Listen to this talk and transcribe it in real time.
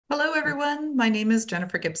everyone. My name is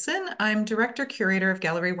Jennifer Gibson. I'm Director Curator of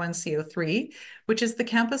Gallery 1CO3, which is the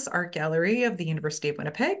campus art gallery of the University of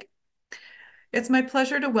Winnipeg. It's my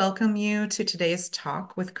pleasure to welcome you to today's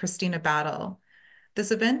talk with Christina Battle. This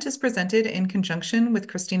event is presented in conjunction with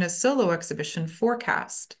Christina's solo exhibition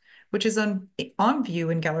Forecast, which is on view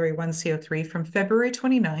in Gallery 1CO3 from February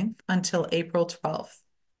 29th until April 12th.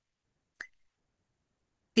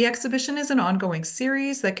 The exhibition is an ongoing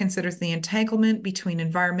series that considers the entanglement between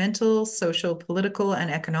environmental, social, political, and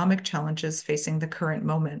economic challenges facing the current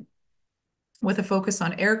moment. With a focus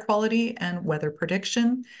on air quality and weather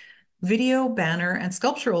prediction, video, banner, and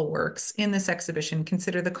sculptural works in this exhibition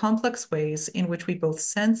consider the complex ways in which we both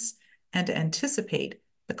sense and anticipate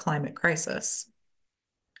the climate crisis.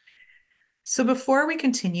 So before we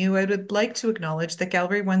continue, I would like to acknowledge that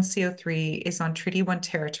Gallery 1CO3 is on Treaty 1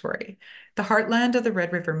 territory, the heartland of the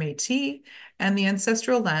Red River Métis, and the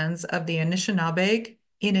ancestral lands of the Anishinaabe,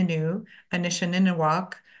 Innu,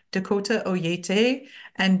 Anishinaabe, Dakota Oyate,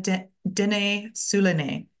 and Dene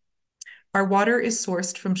Sulene. Our water is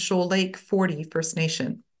sourced from Shoal Lake 40 First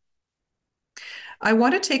Nation. I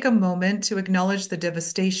want to take a moment to acknowledge the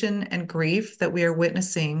devastation and grief that we are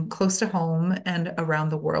witnessing close to home and around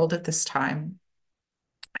the world at this time.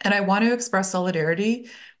 And I want to express solidarity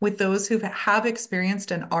with those who have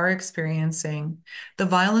experienced and are experiencing the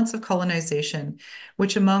violence of colonization,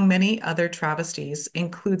 which among many other travesties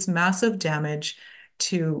includes massive damage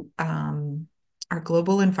to our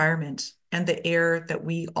global environment and the air that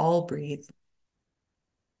we all breathe.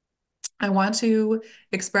 I want to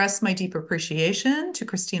express my deep appreciation to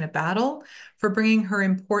Christina Battle for bringing her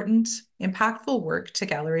important, impactful work to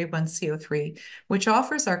Gallery 1CO3, which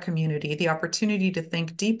offers our community the opportunity to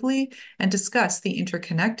think deeply and discuss the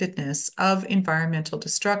interconnectedness of environmental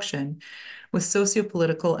destruction with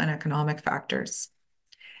sociopolitical and economic factors.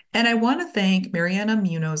 And I want to thank Mariana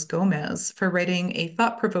Munoz Gomez for writing a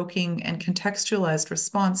thought-provoking and contextualized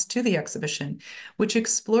response to the exhibition, which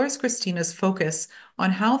explores Christina's focus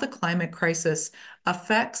on how the climate crisis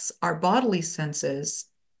affects our bodily senses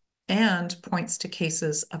and points to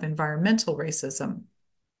cases of environmental racism.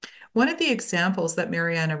 One of the examples that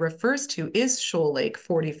Mariana refers to is Shoal Lake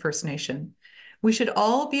 40 First Nation. We should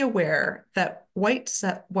all be aware that while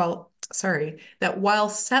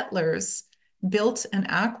settlers built an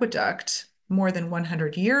aqueduct more than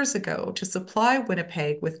 100 years ago to supply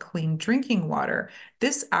Winnipeg with clean drinking water,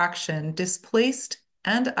 this action displaced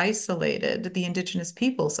and isolated the Indigenous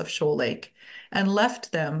peoples of Shoal Lake and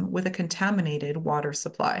left them with a contaminated water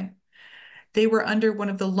supply. They were under one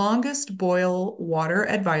of the longest boil water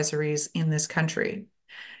advisories in this country.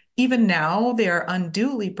 Even now, they are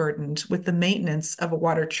unduly burdened with the maintenance of a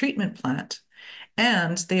water treatment plant,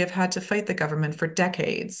 and they have had to fight the government for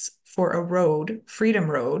decades for a road, Freedom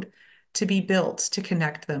Road, to be built to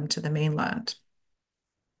connect them to the mainland.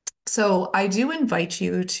 So I do invite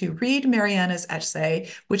you to read Mariana's essay,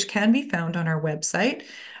 which can be found on our website.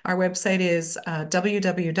 Our website is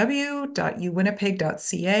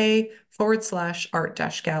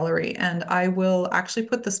www.uwinnipeg.ca/art-gallery, and I will actually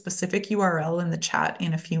put the specific URL in the chat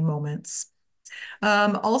in a few moments.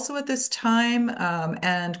 Also at this time,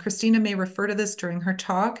 and Christina may refer to this during her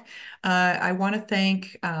talk, I want to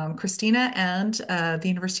thank Christina and the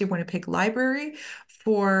University of Winnipeg Library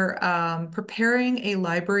for preparing a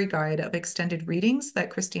library guide of extended readings that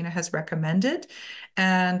Christina has recommended.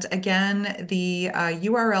 And again, the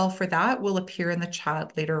URL for that will appear in the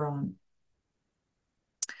chat later on.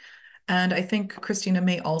 And I think Christina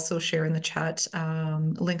may also share in the chat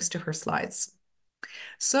links to her slides.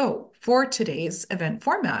 So for today's event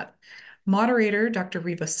format, moderator Dr.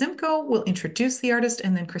 Riva Symko will introduce the artist,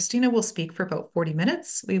 and then Christina will speak for about 40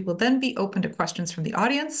 minutes. We will then be open to questions from the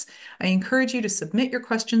audience. I encourage you to submit your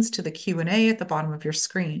questions to the Q&A at the bottom of your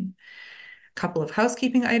screen. A couple of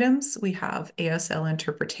housekeeping items. We have ASL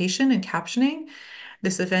interpretation and captioning.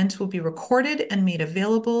 This event will be recorded and made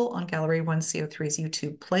available on Gallery 1CO3's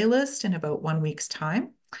YouTube playlist in about 1 week's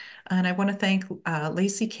time. And I want to thank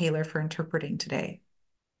Lacey Kaler for interpreting today.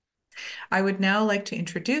 I would now like to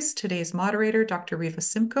introduce today's moderator, Dr. Riva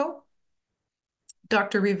Symko.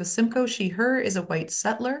 Dr. Riva Symko, she, her, is a white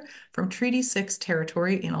settler from Treaty 6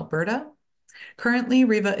 territory in Alberta. Currently,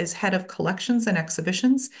 Riva is head of collections and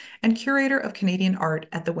exhibitions and curator of Canadian art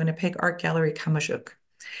at the Winnipeg Art Gallery Kamajok.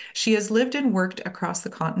 She has lived and worked across the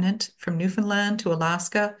continent from Newfoundland to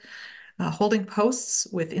Alaska, holding posts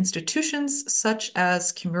with institutions such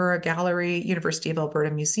as Kimura Gallery, University of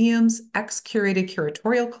Alberta Museums, X-Curated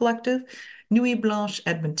Curatorial Collective, Nuit Blanche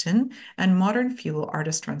Edmonton, and Modern Fuel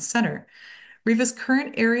Artist Run Center. Riva's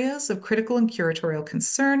current areas of critical and curatorial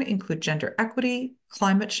concern include gender equity,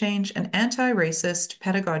 climate change, and anti-racist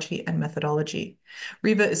pedagogy and methodology.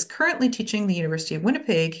 Riva is currently teaching the University of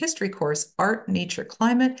Winnipeg History course, Art, Nature,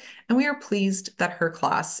 Climate, and we are pleased that her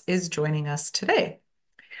class is joining us today.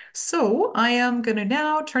 So I am going to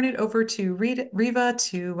now turn it over to Riva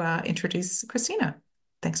to introduce Christina.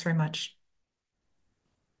 Thanks very much.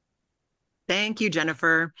 Thank you,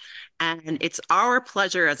 Jennifer. And it's our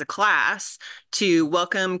pleasure as a class to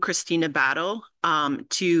welcome Christina Battle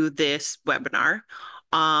to this webinar.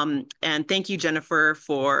 And thank you, Jennifer,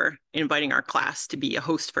 for inviting our class to be a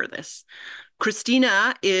host for this.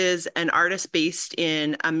 Christina is an artist based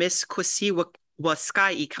in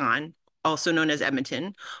Amiskwaciwâskahikan, also known as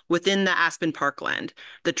Edmonton, within the Aspen Parkland,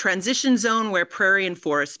 the transition zone where prairie and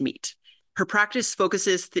forest meet. Her practice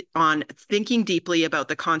focuses on thinking deeply about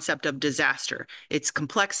the concept of disaster, its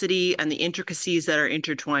complexity, and the intricacies that are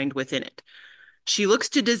intertwined within it. She looks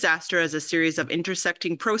to disaster as a series of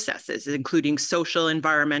intersecting processes, including social,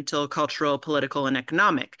 environmental, cultural, political, and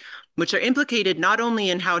economic, which are implicated not only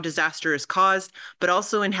in how disaster is caused, but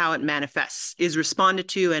also in how it manifests, is responded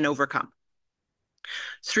to, and overcome.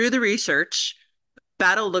 Through the research,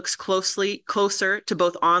 Battle looks closer to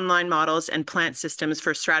both online models and plant systems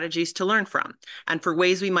for strategies to learn from, and for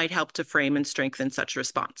ways we might help to frame and strengthen such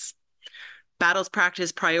response. Battle's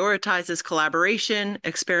practice prioritizes collaboration,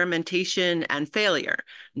 experimentation, and failure.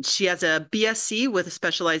 She has a BSc with a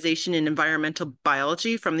specialization in environmental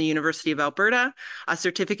biology from the University of Alberta, a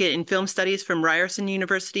certificate in film studies from Ryerson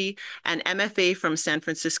University, an MFA from San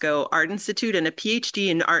Francisco Art Institute, and a PhD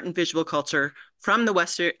in art and visual culture from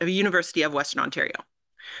the University of Western Ontario.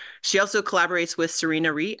 She also collaborates with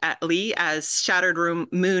Serena Lee as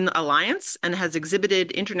Shattered Moon Alliance and has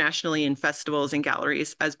exhibited internationally in festivals and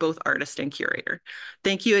galleries as both artist and curator.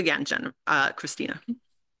 Thank you again, Christina.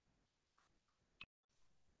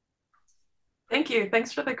 Thank you.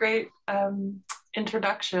 Thanks for the great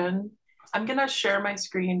introduction. I'm going to share my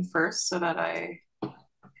screen first so that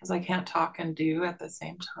because I can't talk and do at the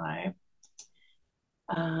same time.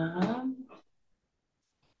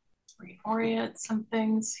 Reorient some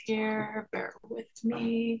things here, bear with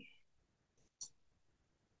me.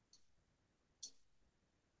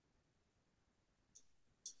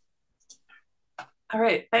 All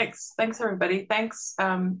right, thanks everybody. Thanks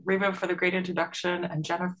Riva for the great introduction, and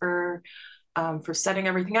Jennifer for setting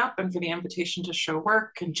everything up and for the invitation to show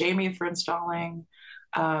work, and Jamie for installing,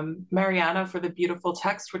 Mariana for the beautiful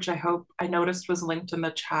text, which I noticed was linked in the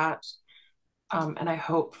chat, and I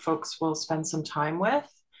hope folks will spend some time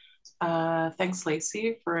with. Thanks,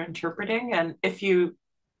 Lacey, for interpreting. And if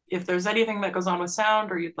there's anything that goes on with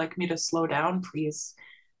sound or you'd like me to slow down, please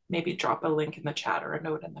maybe drop a link in the chat or a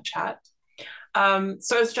note in the chat.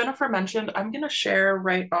 So as Jennifer mentioned, I'm going to share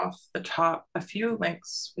right off the top a few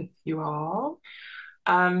links with you all.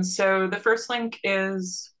 So the first link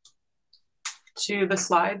is to the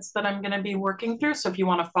slides that I'm going to be working through. So if you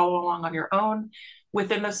want to follow along on your own,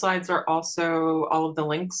 within the slides are also all of the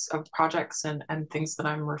links of projects and things that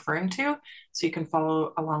I'm referring to. So you can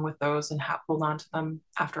follow along with those and hold on to them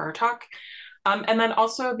after our talk. And then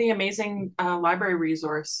also the amazing library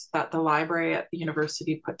resource that the library at the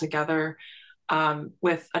university put together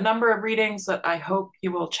with a number of readings that I hope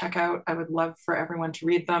you will check out. I would love for everyone to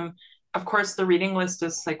read them. Of course, the reading list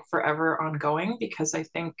is like forever ongoing because I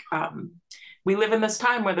think we live in this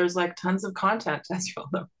time where there's like tons of content, as you all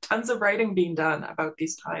know, tons of writing being done about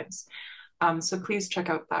these times. So please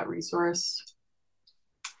check out that resource.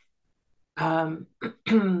 So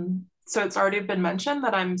it's already been mentioned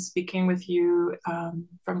that I'm speaking with you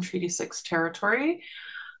from Treaty 6 territory.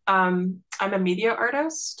 I'm a media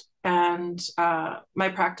artist, and my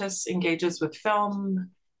practice engages with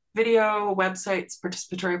film, video, websites,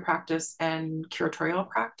 participatory practice, and curatorial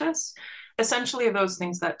practice. Essentially those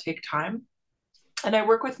things that take time. And I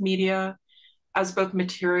work with media as both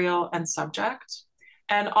material and subject.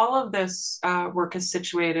 And all of this work is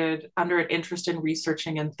situated under an interest in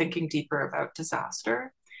researching and thinking deeper about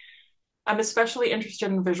disaster. I'm especially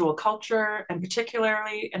interested in visual culture, and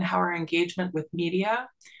particularly in how our engagement with media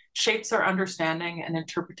shapes our understanding and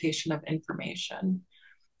interpretation of information,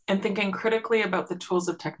 and thinking critically about the tools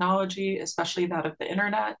of technology, especially that of the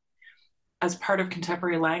internet, as part of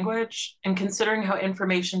contemporary language, and considering how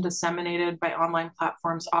information disseminated by online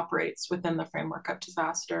platforms operates within the framework of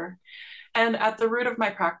disaster. And at the root of my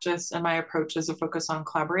practice and my approach is a focus on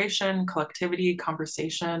collaboration, collectivity,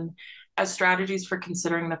 conversation, as strategies for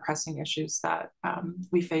considering the pressing issues that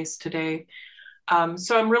we face today.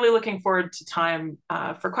 So I'm really looking forward to time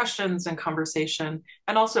for questions and conversation,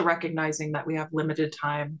 and also recognizing that we have limited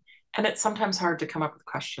time and it's sometimes hard to come up with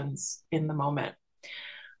questions in the moment.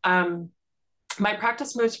 My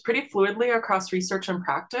practice moves pretty fluidly across research and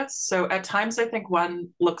practice. So at times I think one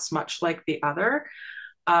looks much like the other.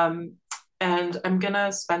 And I'm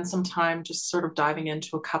gonna spend some time just sort of diving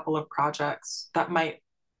into a couple of projects that might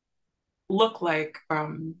look like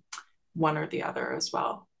one or the other as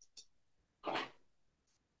well.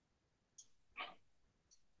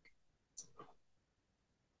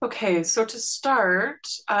 Okay, so to start,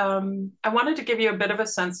 I wanted to give you a bit of a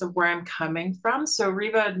sense of where I'm coming from. So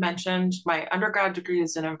Riva had mentioned my undergrad degree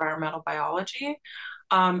is in environmental biology.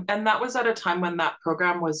 And that was at a time when that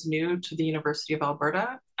program was new to the University of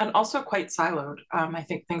Alberta and also quite siloed. I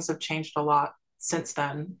think things have changed a lot since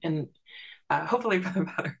then, and hopefully for the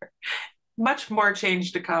better. Much more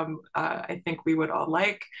change to come, I think we would all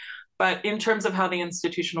like. But in terms of how the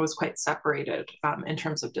institution was quite separated in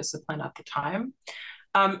terms of discipline at the time.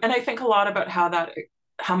 And I think a lot about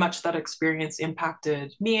how much that experience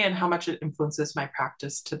impacted me and how much it influences my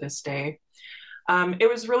practice to this day. It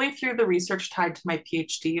was really through the research tied to my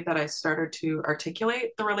PhD that I started to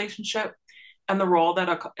articulate the relationship and the role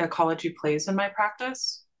that ecology plays in my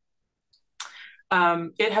practice.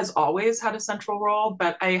 It has always had a central role,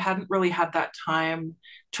 but I hadn't really had that time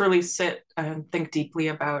to really sit and think deeply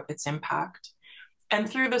about its impact. And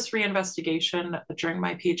through this reinvestigation during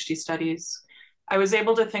my PhD studies, I was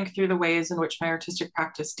able to think through the ways in which my artistic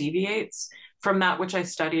practice deviates from that which I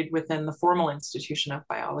studied within the formal institution of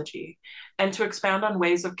biology, and to expand on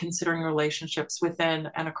ways of considering relationships within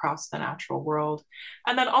and across the natural world.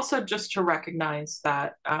 And then also just to recognize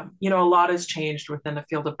that, a lot has changed within the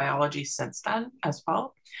field of biology since then as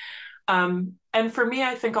well. And for me,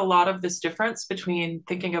 I think a lot of this difference between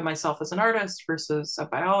thinking of myself as an artist versus a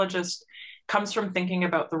biologist comes from thinking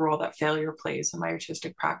about the role that failure plays in my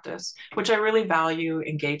artistic practice, which I really value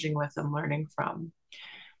engaging with and learning from.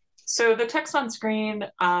 So the text on screen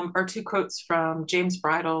are two quotes from James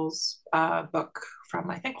Bridle's book from,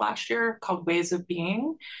 I think, last year called Ways of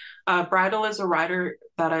Being. Bridle is a writer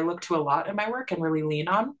that I look to a lot in my work and really lean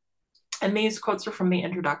on. And these quotes are from the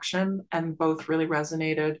introduction and both really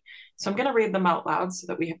resonated. So I'm going to read them out loud so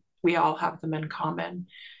that we all have them in common.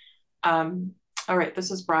 All right,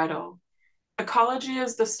 this is Bridle. Ecology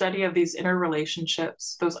is the study of these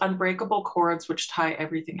interrelationships, those unbreakable cords which tie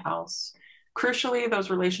everything else. Crucially,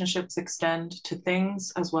 those relationships extend to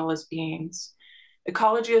things as well as beings.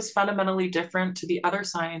 Ecology is fundamentally different to the other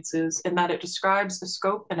sciences in that it describes a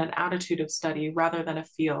scope and an attitude of study rather than a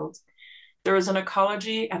field. There is an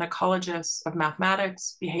ecology and ecologists of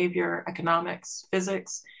mathematics, behavior, economics,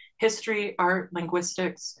 physics, history, art,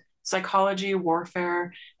 linguistics, psychology,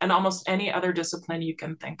 warfare, and almost any other discipline you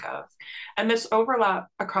can think of. And this overlap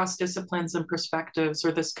across disciplines and perspectives,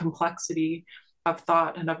 or this complexity of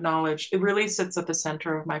thought and of knowledge, it really sits at the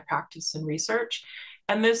center of my practice and research.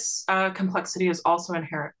 And this complexity is also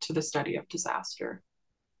inherent to the study of disaster.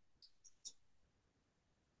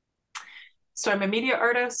 So I'm a media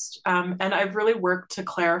artist, and I've really worked to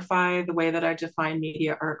clarify the way that I define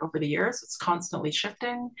media art over the years. It's constantly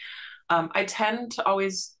shifting. I tend to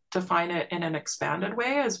always define it in an expanded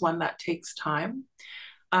way as one that takes time.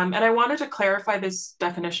 And I wanted to clarify this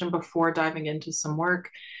definition before diving into some work,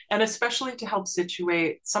 and especially to help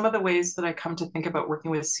situate some of the ways that I come to think about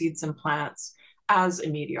working with seeds and plants as a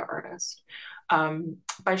media artist,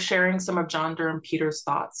 by sharing some of John Durham Peters'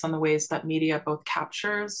 thoughts on the ways that media both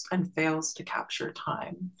captures and fails to capture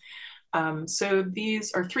time. So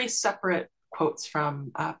these are three separate quotes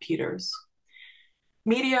from Peters.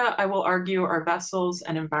 Media, I will argue, are vessels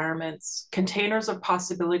and environments, containers of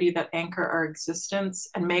possibility that anchor our existence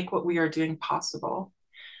and make what we are doing possible.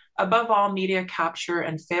 Above all, media capture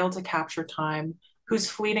and fail to capture time, whose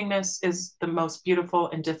fleetingness is the most beautiful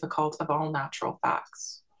and difficult of all natural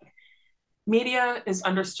facts. Media is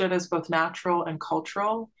understood as both natural and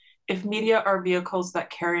cultural. If media are vehicles that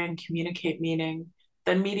carry and communicate meaning,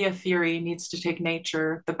 then media theory needs to take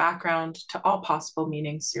nature, the background to all possible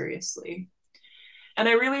meanings, seriously. And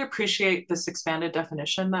I really appreciate this expanded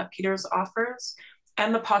definition that Peters offers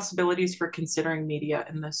and the possibilities for considering media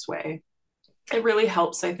in this way. It really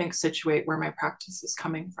helps, I think, situate where my practice is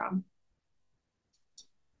coming from.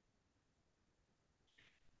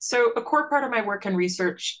 So a core part of my work and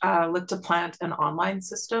research looked to plant and online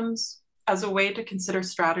systems as a way to consider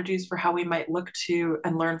strategies for how we might look to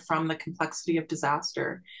and learn from the complexity of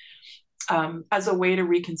disaster, as a way to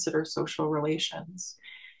reconsider social relations.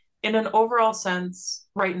 In an overall sense,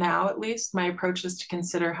 right now at least, my approach is to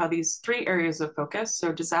consider how these three areas of focus,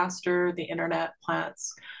 so disaster, the internet,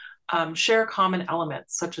 plants, share common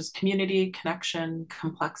elements such as community, connection,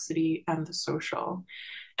 complexity, and the social.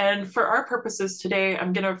 And for our purposes today,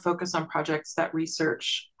 I'm going to focus on projects that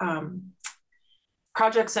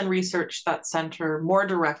projects and research that center more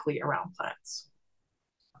directly around plants.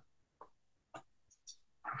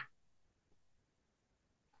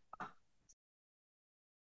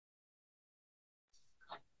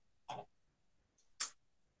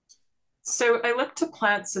 So I look to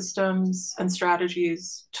plant systems and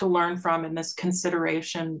strategies to learn from in this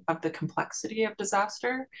consideration of the complexity of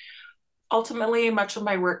disaster. Ultimately, much of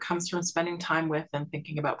my work comes from spending time with and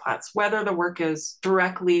thinking about plants, whether the work is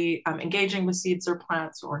directly engaging with seeds or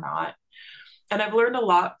plants or not. And I've learned a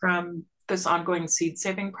lot from this ongoing seed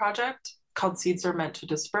saving project called Seeds Are Meant to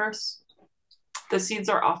Disperse. The seeds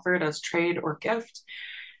are offered as trade or gift.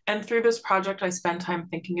 And through this project, I spend time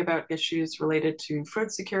thinking about issues related to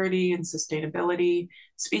food security and sustainability,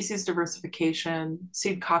 species diversification,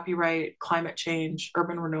 seed copyright, climate change,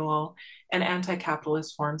 urban renewal, and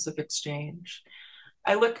anti-capitalist forms of exchange.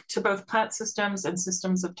 I look to both plant systems and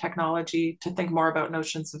systems of technology to think more about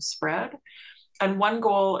notions of spread. And one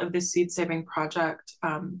goal of this seed saving project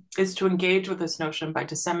is to engage with this notion by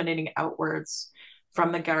disseminating outwards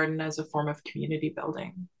from the garden as a form of community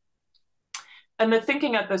building. And the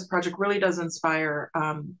thinking at this project really does inspire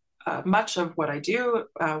much of what I do,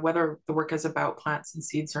 whether the work is about plants and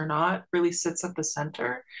seeds or not, really sits at the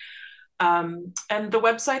center. And the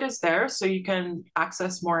website is there, so you can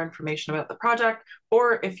access more information about the project,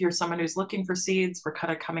 or if you're someone who's looking for seeds, we're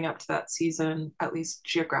kind of coming up to that season, at least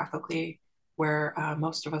geographically, where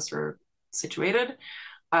most of us are situated,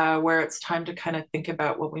 where it's time to kind of think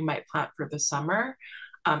about what we might plant for the summer.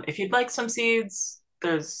 If you'd like some seeds,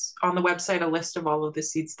 there's on the website a list of all of the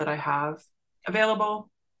seeds that I have available.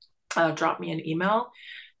 Drop me an email.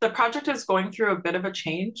 The project is going through a bit of a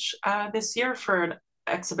change this year for an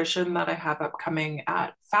exhibition that I have upcoming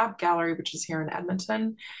at Fab Gallery, which is here in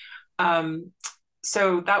Edmonton.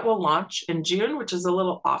 So that will launch in June, which is a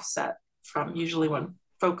little offset from usually when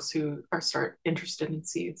folks who start interested in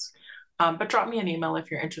seeds. But drop me an email if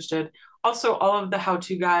you're interested. Also, all of the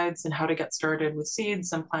how-to guides and how to get started with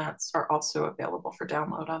seeds and plants are also available for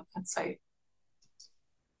download on that site.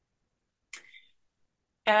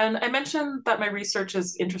 And I mentioned that my research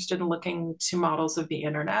is interested in looking to models of the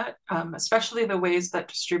internet, especially the ways that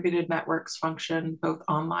distributed networks function both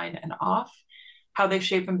online and off, how they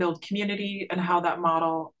shape and build community, and how that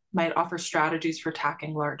model might offer strategies for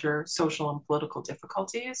tackling larger social and political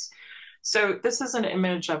difficulties. So this is an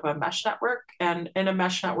image of a mesh network, and in a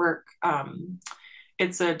mesh network,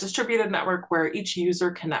 it's a distributed network where each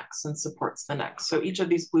user connects and supports the next. So each of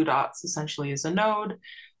these blue dots essentially is a node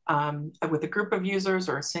with a group of users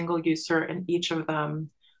or a single user, and each of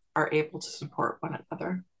them are able to support one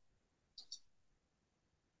another.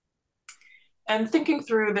 And thinking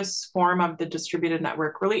through this form of the distributed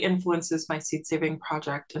network really influences my seed saving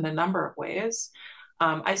project in a number of ways.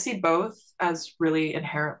 I see both as really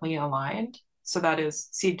inherently aligned. So that is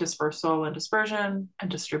seed dispersal and dispersion and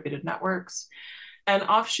distributed networks. And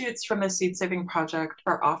offshoots from the seed saving project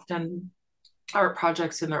are often art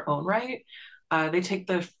projects in their own right. They take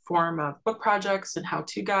the form of book projects and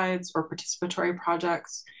how-to guides or participatory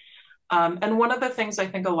projects. And one of the things I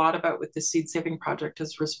think a lot about with the seed saving project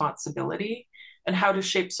is responsibility and how to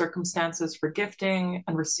shape circumstances for gifting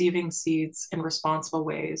and receiving seeds in responsible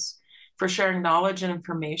ways, for sharing knowledge and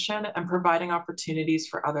information, and providing opportunities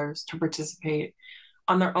for others to participate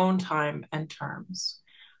on their own time and terms.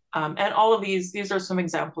 And all of these are some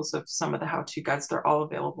examples of some of the how-to guides. They're all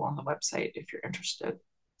available on the website if you're interested.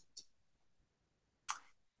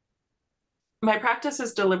 My practice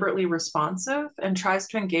is deliberately responsive and tries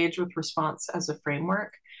to engage with response as a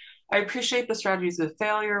framework. I appreciate the strategies of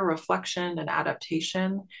failure, reflection, and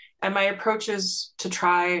adaptation. And my approach is to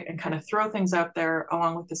try and kind of throw things out there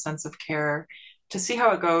along with a sense of care to see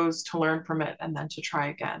how it goes, to learn from it, and then to try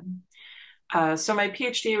again. So my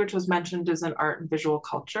PhD, which was mentioned, is in art and visual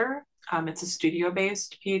culture. It's a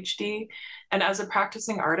studio-based PhD. And as a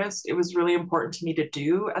practicing artist, it was really important to me to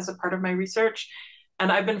do as a part of my research.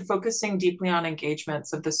 And I've been focusing deeply on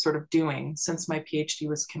engagements of this sort of doing since my PhD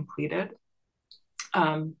was completed.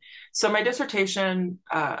 So my dissertation,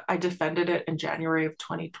 I defended it in January of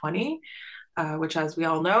 2020, which, as we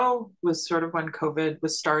all know, was sort of when COVID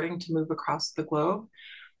was starting to move across the globe.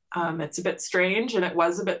 It's a bit strange, and it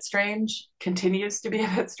was a bit strange, continues to be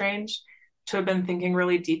a bit strange, to have been thinking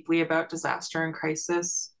really deeply about disaster and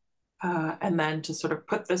crisis, and then to sort of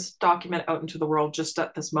put this document out into the world just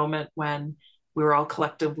at this moment when we were all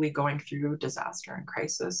collectively going through disaster and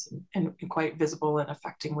crisis in quite visible and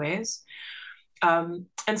affecting ways.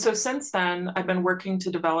 And so since then, I've been working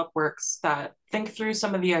to develop works that think through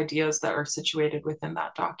some of the ideas that are situated within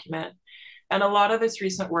that document. And a lot of this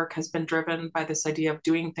recent work has been driven by this idea of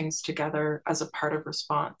doing things together as a part of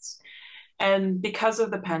response. And because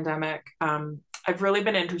of the pandemic, I've really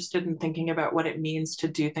been interested in thinking about what it means to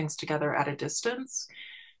do things together at a distance.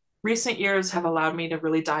 Recent years have allowed me to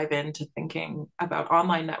really dive into thinking about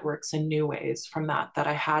online networks in new ways from that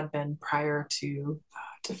I had been prior to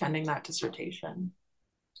defending that dissertation.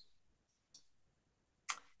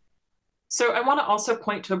 So I want to also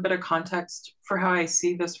point to a bit of context for how I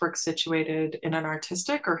see this work situated in an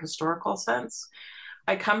artistic or historical sense.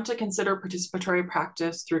 I come to consider participatory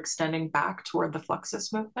practice through extending back toward the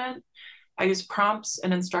Fluxus movement. I use prompts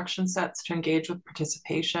and instruction sets to engage with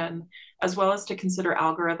participation, as well as to consider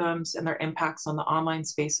algorithms and their impacts on the online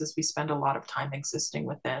spaces we spend a lot of time existing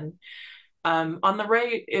within. On the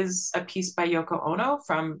right is a piece by Yoko Ono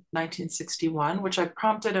from 1961, which I've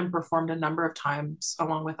prompted and performed a number of times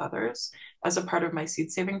along with others as a part of my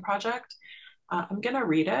seed saving project. I'm going to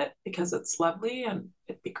read it because it's lovely and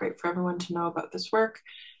it'd be great for everyone to know about this work.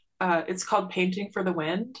 It's called Painting for the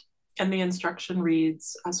Wind, and the instruction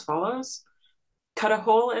reads as follows. Cut a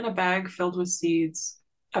hole in a bag filled with seeds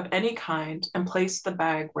of any kind and place the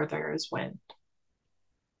bag where there is wind.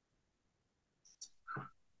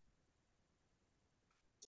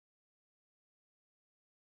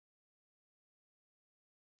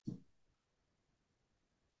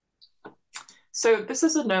 So this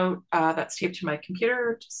is a note that's taped to my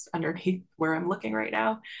computer, just underneath where I'm looking right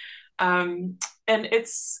now. And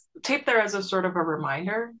it's taped there as a sort of a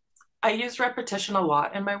reminder. I use repetition a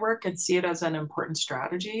lot in my work and see it as an important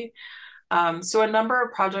strategy. So a number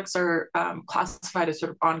of projects are classified as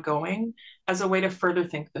sort of ongoing as a way to further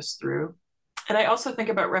think this through. And I also think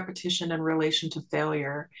about repetition in relation to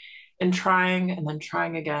failure, in trying and then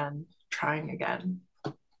trying again, trying again.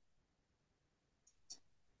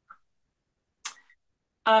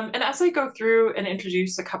 And as I go through and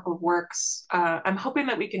introduce a couple of works, I'm hoping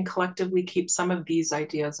that we can collectively keep some of these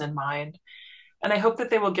ideas in mind. And I hope that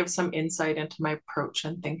they will give some insight into my approach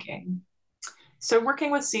and thinking. So working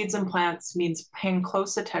with seeds and plants means paying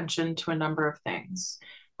close attention to a number of things: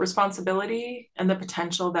 responsibility and the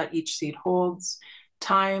potential that each seed holds,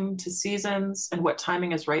 time to seasons and what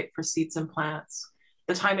timing is right for seeds and plants,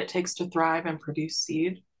 the time it takes to thrive and produce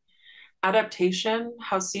seed, adaptation,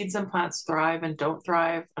 how seeds and plants thrive and don't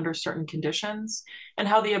thrive under certain conditions, and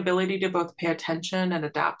how the ability to both pay attention and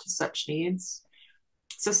adapt to such needs.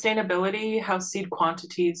 Sustainability, how seed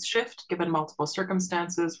quantities shift given multiple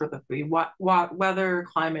circumstances, whether it be weather,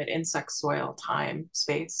 climate, insect, soil, time,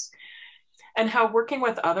 space. And how working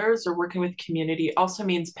with others or working with community also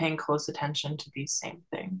means paying close attention to these same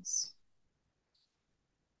things.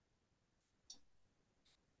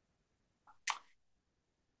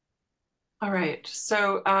 All right,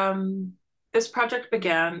 so this project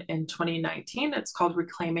began in 2019. It's called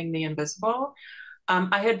Reclaiming the Invisible.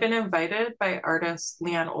 I had been invited by artist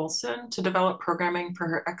Leanne Olson to develop programming for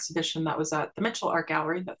her exhibition that was at the Mitchell Art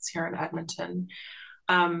Gallery that's here in Edmonton.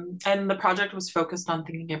 And the project was focused on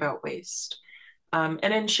thinking about waste. And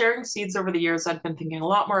in sharing seeds over the years, I've been thinking a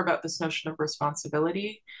lot more about this notion of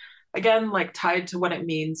responsibility. Again, like tied to what it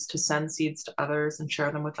means to send seeds to others and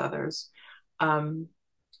share them with others,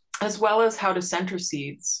 as well as how to center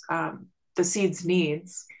seeds, the seeds'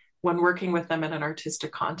 needs when working with them in an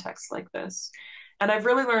artistic context like this. And I've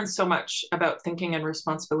really learned so much about thinking and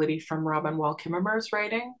responsibility from Robin Wall-Kimmerer's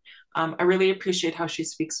writing. I really appreciate how she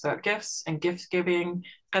speaks about gifts and gift giving,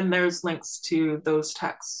 and there's links to those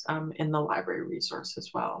texts in the library resource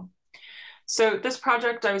as well. So this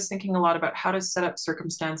project, I was thinking a lot about how to set up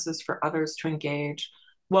circumstances for others to engage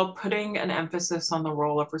while putting an emphasis on the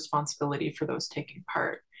role of responsibility for those taking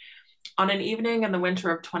part. On an evening in the winter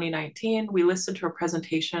of 2019, we listened to a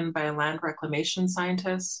presentation by a land reclamation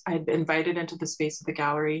scientist I had been invited into the space of the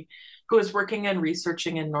gallery, who was working and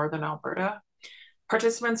researching in northern Alberta.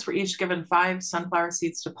 Participants were each given 5 sunflower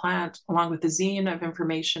seeds to plant, along with a zine of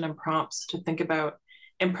information and prompts to think about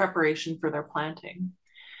in preparation for their planting.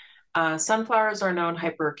 Sunflowers are known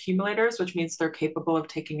hyperaccumulators, which means they're capable of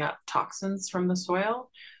taking up toxins from the soil.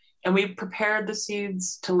 And we prepared the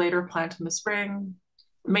seeds to later plant in the spring,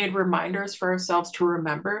 made reminders for ourselves to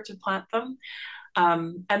remember to plant them.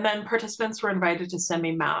 And then participants were invited to send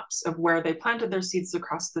me maps of where they planted their seeds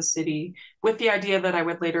across the city, with the idea that I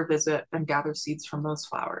would later visit and gather seeds from those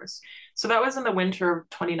flowers. So that was in the winter of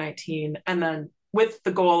 2019. And then with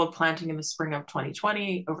the goal of planting in the spring of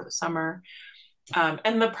 2020 over the summer.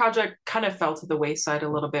 And the project kind of fell to the wayside a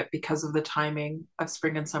little bit because of the timing of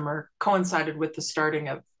spring and summer coincided with the starting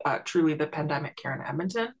of truly the pandemic here in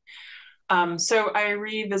Edmonton. So I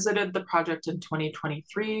revisited the project in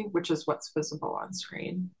 2023, which is what's visible on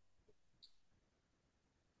screen.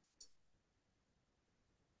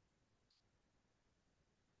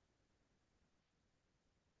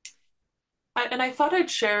 And I thought I'd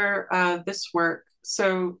share this work.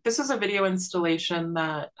 So this is a video installation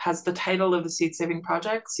that has the title of the Seed Saving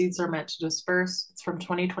Project, Seeds Are Meant to Disperse. It's from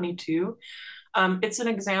 2022. It's an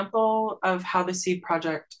example of how the Seed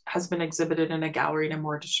Project has been exhibited in a gallery in a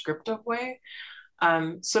more descriptive way.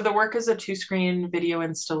 So the work is a 2-screen video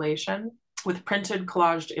installation with printed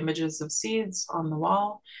collaged images of seeds on the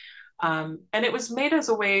wall. And it was made as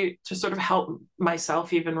a way to sort of help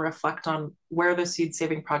myself even reflect on where the Seed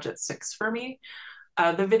Saving Project sits for me.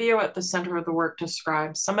 The video at the center of the work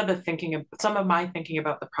describes some of my thinking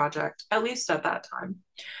about the project, at least at that time.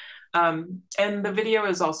 And the video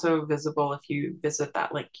is also visible if you visit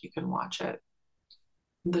that link, you can watch it,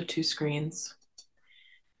 the 2 screens.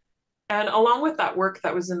 And along with that work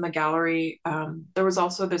that was in the gallery, there was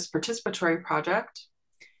also this participatory project.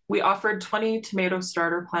 We offered 20 tomato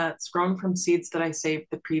starter plants grown from seeds that I saved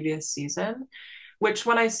the previous season, which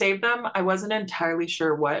when I saved them, I wasn't entirely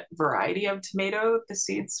sure what variety of tomato the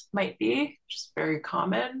seeds might be, which is very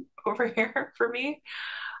common over here for me.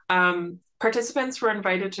 Participants were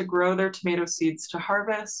invited to grow their tomato seeds to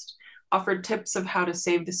harvest, offered tips of how to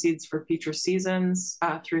save the seeds for future seasons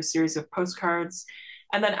through a series of postcards,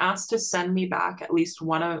 and then asked to send me back at least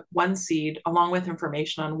one seed along with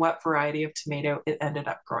information on what variety of tomato it ended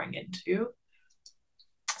up growing into.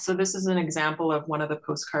 So this is an example of one of the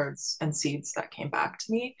postcards and seeds that came back to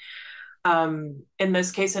me. In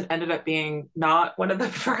this case, it ended up being not one of the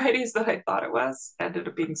varieties that I thought it was. It ended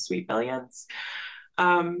up being Sweet Millions.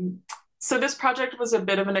 So this project was a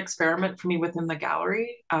bit of an experiment for me within the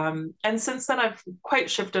gallery. And since then, I've quite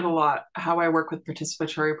shifted a lot how I work with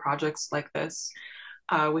participatory projects like this.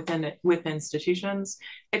 With institutions.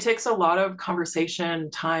 It takes a lot of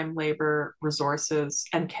conversation, time, labor, resources,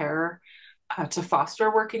 and care to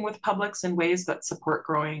foster working with publics in ways that support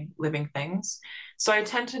growing living things. So I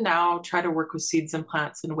tend to now try to work with seeds and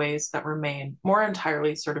plants in ways that remain more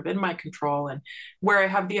entirely sort of in my control and where I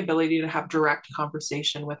have the ability to have direct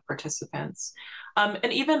conversation with participants.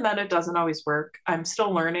 And even then, it doesn't always work. I'm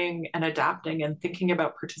still learning and adapting and thinking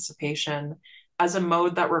about participation as a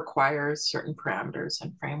mode that requires certain parameters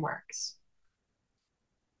and frameworks.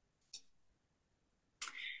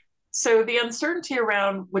 So the uncertainty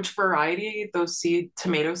around which variety those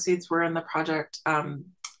tomato seeds were in the project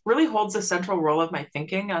really holds a central role of my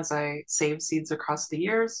thinking as I save seeds across the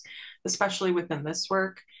years, especially within this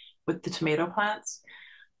work with the tomato plants.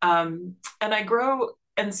 And I grow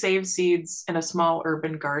and save seeds in a small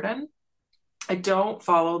urban garden. I don't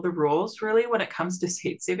follow the rules really when it comes to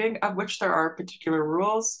seed saving, of which there are particular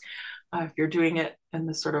rules if you're doing it in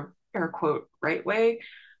the sort of air quote right way.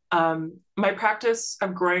 My practice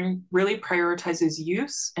of growing really prioritizes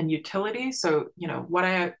use and utility. So, you know,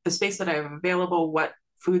 the space that I have available, what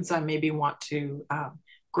foods I maybe want to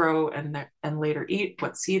grow and later eat,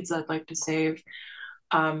 what seeds I'd like to save.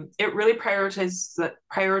 It really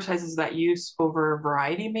prioritizes that use over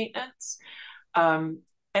variety maintenance.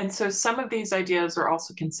 And so some of these ideas are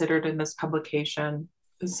also considered in this publication.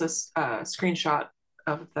 This is a screenshot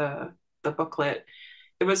of the booklet.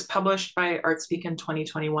 It was published by ArtSpeak in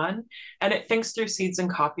 2021, and it thinks through seeds and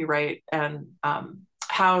copyright and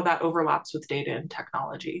how that overlaps with data and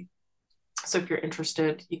technology. So if you're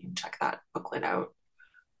interested, you can check that booklet out.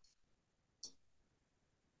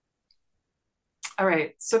 All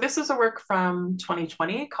right, so this is a work from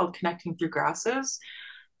 2020 called Connecting Through Grasses.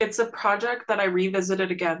 It's a project that I revisited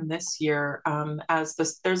again this year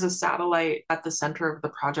there's a satellite at the center of the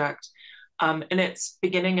project, and it's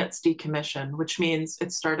beginning its decommission, which means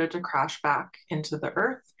it started to crash back into the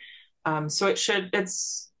earth. So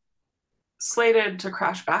it's slated to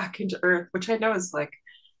crash back into earth, which I know is like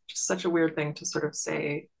just such a weird thing to sort of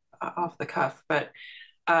say off the cuff, but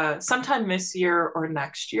sometime this year or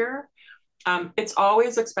next year. It's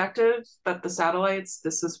always expected that the satellites,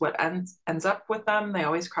 this is what ends up with them. They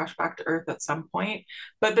always crash back to Earth at some point.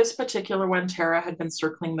 But this particular one, Terra, had been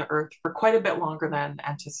circling the Earth for quite a bit longer than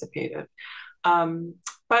anticipated.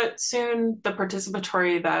 But soon the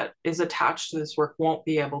participatory that is attached to this work won't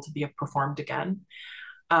be able to be performed again.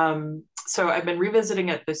 So I've been revisiting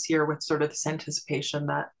it this year with sort of this anticipation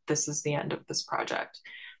that this is the end of this project.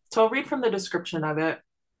 So I'll read from the description of it.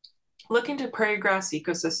 Looking to prairie grass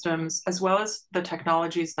ecosystems, as well as the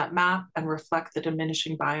technologies that map and reflect the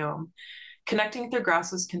diminishing biome, Connecting Through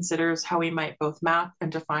Grasses considers how we might both map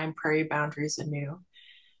and define prairie boundaries anew.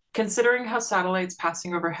 Considering how satellites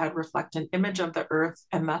passing overhead reflect an image of the earth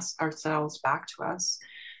and thus ourselves back to us,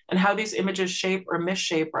 and how these images shape or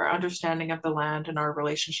misshape our understanding of the land and our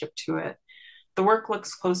relationship to it. The work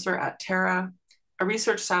looks closer at Terra, a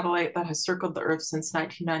research satellite that has circled the Earth since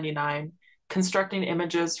 1999, constructing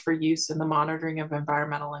images for use in the monitoring of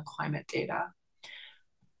environmental and climate data.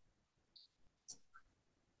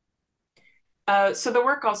 So the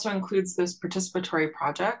work also includes this participatory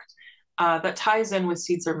project that ties in with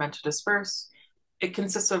Seeds Are Meant to Disperse. It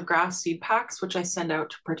consists of grass seed packs, which I send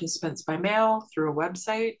out to participants by mail through a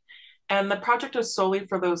website. And the project is solely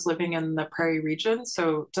for those living in the prairie region,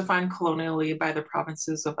 so defined colonially by the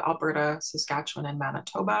provinces of Alberta, Saskatchewan, and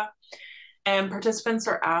Manitoba. And participants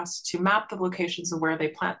are asked to map the locations of where they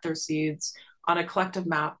plant their seeds on a collective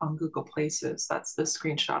map on Google Places. That's the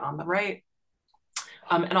screenshot on the right.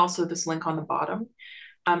 And also this link on the bottom.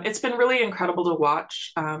 It's been really incredible to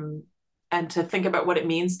watch and to think about what it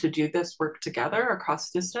means to do this work together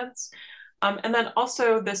across distance. And then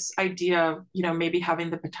also this idea of, maybe having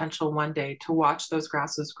the potential one day to watch those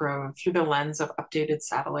grasses grow through the lens of updated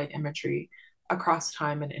satellite imagery across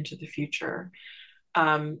time and into the future.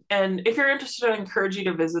 And if you're interested, I encourage you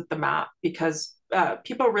to visit the map, because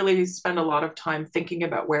people really spend a lot of time thinking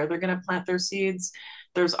about where they're going to plant their seeds.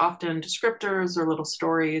 There's often descriptors or little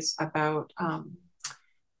stories about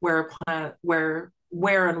where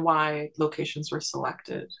and why locations were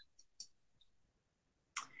selected.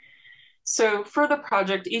 So for the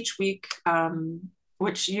project, each week,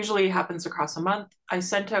 which usually happens across a month, I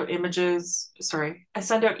sent out emails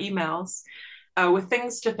with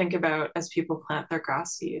things to think about as people plant their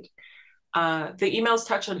grass seed. The emails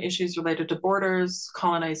touch on issues related to borders,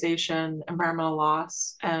 colonization, environmental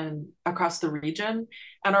loss, and across the region,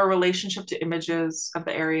 and our relationship to images of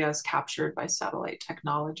the areas captured by satellite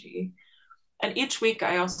technology. And each week,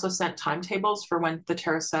 I also sent timetables for when the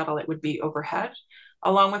Terra satellite would be overhead,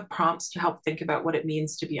 along with prompts to help think about what it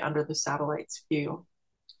means to be under the satellite's view.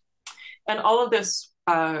 And all of this,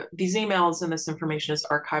 these emails and this information is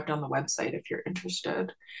archived on the website if you're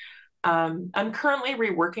interested. I'm currently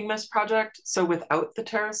reworking this project, so without the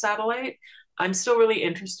Terra satellite, I'm still really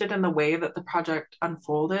interested in the way that the project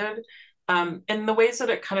unfolded, in the ways that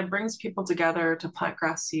it kind of brings people together to plant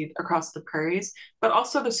grass seed across the prairies, but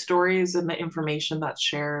also the stories and the information that's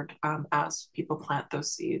shared as people plant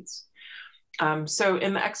those seeds. So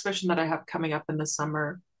in the exhibition that I have coming up in the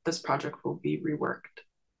summer, this project will be reworked.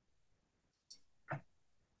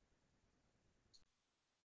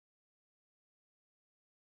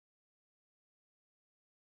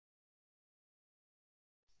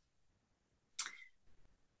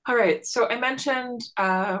 All right, so I mentioned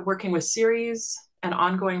working with series and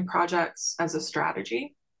ongoing projects as a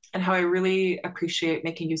strategy, and how I really appreciate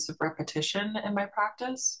making use of repetition in my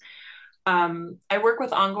practice. I work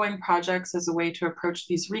with ongoing projects as a way to approach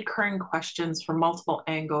these recurring questions from multiple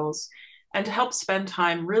angles and to help spend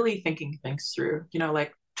time really thinking things through,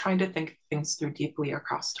 like trying to think things through deeply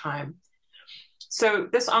across time. So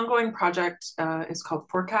this ongoing project is called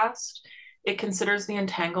Forecast. It considers the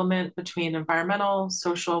entanglement between environmental,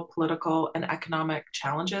 social, political, and economic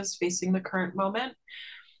challenges facing the current moment.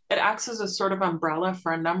 It acts as a sort of umbrella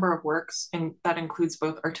for a number of works that includes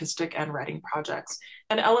both artistic and writing projects.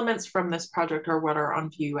 And elements from this project are what are on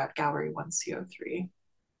view at Gallery 1CO3.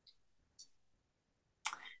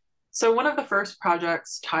 So one of the first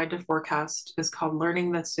projects tied to Forecast is called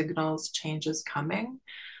Learning the Signals, Change is Coming.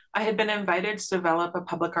 I had been invited to develop a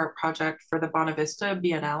public art project for the Bonavista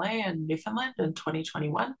Biennale in Newfoundland in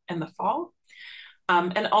 2021 in the fall.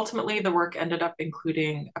 And ultimately, the work ended up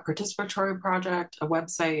including a participatory project, a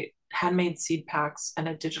website, handmade seed packs, and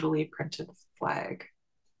a digitally printed flag.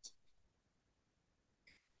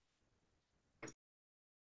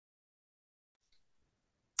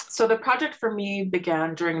 So the project for me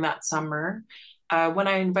began during that summer when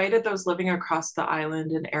I invited those living across the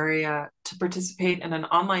island and area to participate in an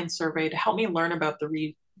online survey to help me learn about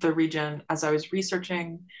the region as I was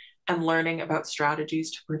researching and learning about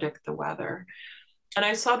strategies to predict the weather. And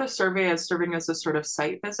I saw the survey as serving as a sort of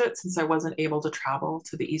site visit, since I wasn't able to travel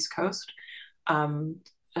to the East Coast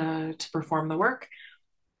to perform the work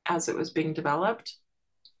as it was being developed.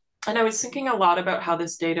 And I was thinking a lot about how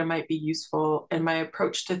this data might be useful in my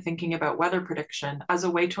approach to thinking about weather prediction as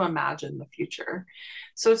a way to imagine the future.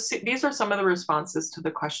 So these are some of the responses to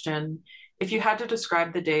the question, if you had to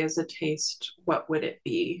describe the day as a taste, what would it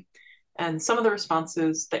be? And some of the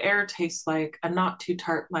responses, the air tastes like a not too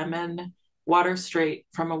tart lemon, water straight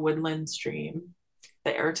from a woodland stream.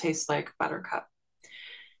 The air tastes like buttercup.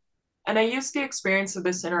 And I used the experience of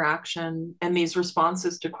this interaction and these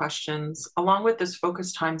responses to questions, along with this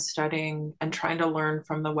focused time studying and trying to learn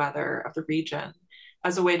from the weather of the region,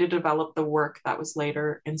 as a way to develop the work that was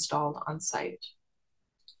later installed on site.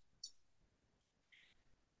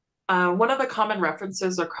 One of the common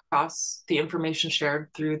references across the information shared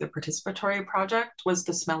through the participatory project was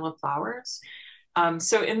the smell of flowers.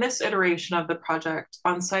 So in this iteration of the project,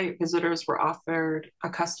 on-site visitors were offered a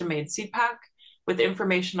custom-made seed pack with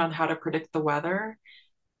information on how to predict the weather,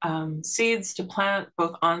 seeds to plant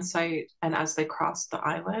both on-site and as they crossed the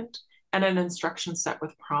island, and an instruction set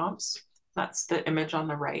with prompts. That's the image on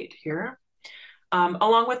the right here.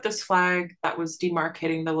 Along with this flag that was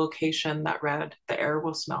demarcating the location that read, "The air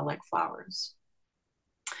will smell like flowers."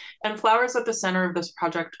 And flowers at the center of this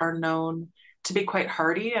project are known to be quite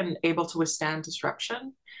hardy and able to withstand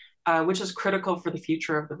disruption, which is critical for the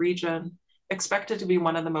future of the region, expected to be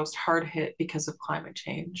one of the most hard hit because of climate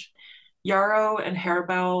change. Yarrow and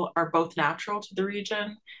harebell are both natural to the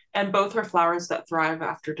region, and both are flowers that thrive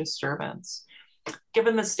after disturbance.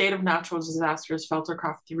 Given the state of natural disasters felt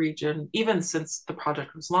across the region, even since the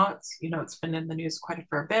project was launched, it's been in the news quite a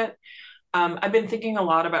fair bit, I've been thinking a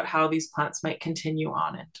lot about how these plants might continue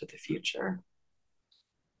on into the future.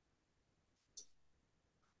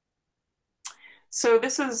 So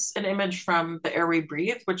this is an image from The Air We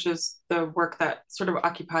Breathe, which is the work that sort of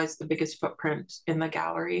occupies the biggest footprint in the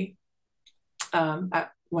gallery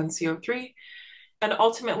at 1CO3. And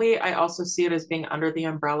ultimately, I also see it as being under the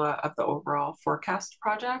umbrella of the overall Forecast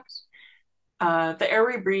project. The Air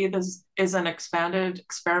We Breathe is an expanded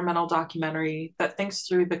experimental documentary that thinks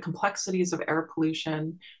through the complexities of air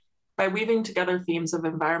pollution by weaving together themes of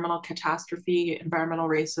environmental catastrophe, environmental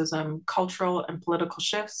racism, cultural and political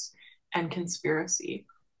shifts, and conspiracy.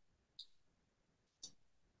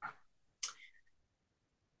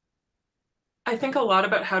 I think a lot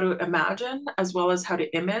about how to imagine as well as how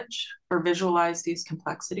to image or visualize these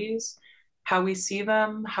complexities, how we see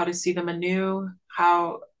them, how to see them anew,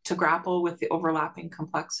 how to grapple with the overlapping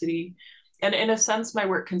complexity. And in a sense, my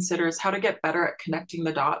work considers how to get better at connecting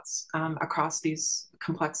the dots across these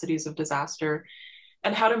complexities of disaster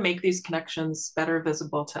and how to make these connections better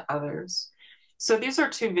visible to others. So these are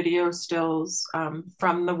two video stills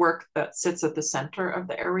from the work that sits at the center of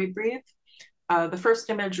The Air We Breathe. The first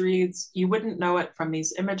image reads, "You wouldn't know it from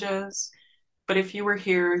these images, but if you were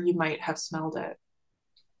here, you might have smelled it."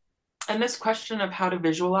 And this question of how to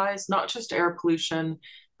visualize not just air pollution,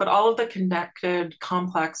 but all of the connected,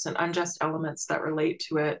 complex, and unjust elements that relate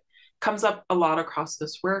to it comes up a lot across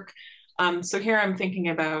this work. So here I'm thinking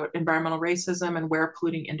about environmental racism and where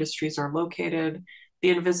polluting industries are located,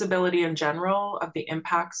 the invisibility in general of the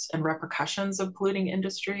impacts and repercussions of polluting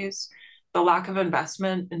industries, the lack of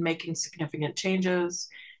investment in making significant changes,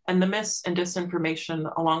 and the mis and disinformation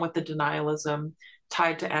along with the denialism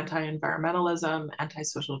tied to anti-environmentalism,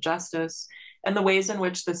 anti-social justice, and the ways in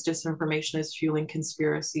which this disinformation is fueling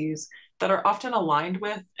conspiracies that are often aligned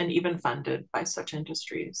with and even funded by such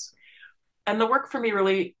industries. And the work for me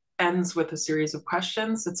really ends with a series of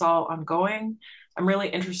questions. It's all ongoing. I'm really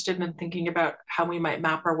interested in thinking about how we might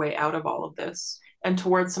map our way out of all of this and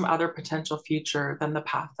towards some other potential future than the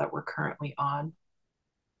path that we're currently on.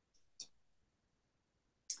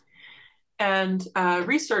 And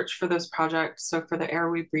research for this project, so for The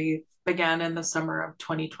Air We Breathe, began in the summer of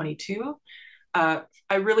 2022. I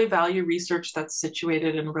really value research that's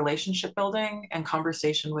situated in relationship building and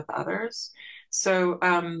conversation with others. So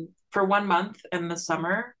for 1 month in the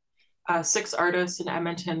summer, 6 artists in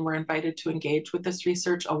Edmonton were invited to engage with this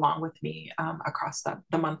research along with me across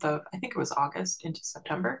the month of, I think it was August into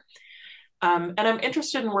September. And I'm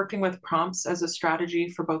interested in working with prompts as a strategy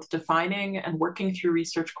for both defining and working through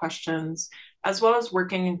research questions, as well as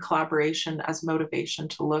working in collaboration as motivation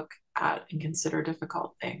to look at and consider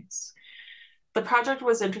difficult things. The project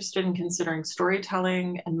was interested in considering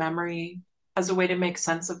storytelling and memory as a way to make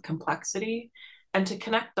sense of complexity and to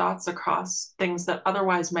connect dots across things that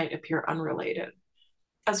otherwise might appear unrelated,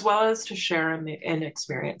 as well as to share in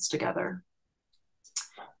experience together.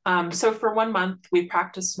 So for 1 month, we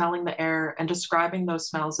practiced smelling the air and describing those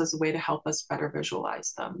smells as a way to help us better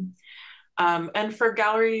visualize them. And for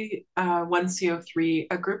Gallery 1CO3,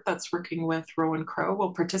 a group that's working with Rowan Crow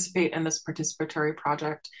will participate in this participatory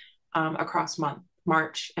project across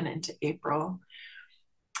March and into April.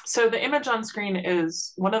 So the image on screen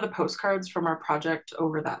is one of the postcards from our project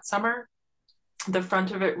over that summer. The front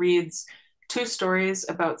of it reads 2 stories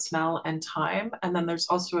about smell and time. And then there's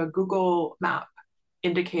also a Google map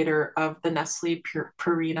indicator of the Nestle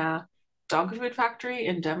Purina dog food factory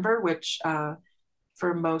in Denver, which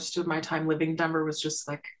for most of my time living in Denver was just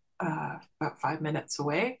like about 5 minutes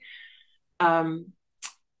away. And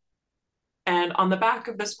on the back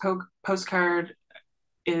of this postcard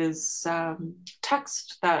is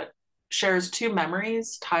text that shares 2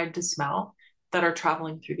 memories tied to smell that are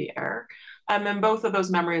traveling through the air. And both of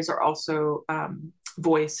those memories are also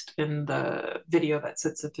voiced in the video that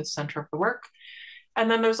sits at the center of the work. And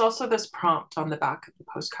then there's also this prompt on the back of the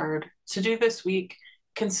postcard. To do this week,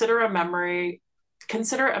 consider a memory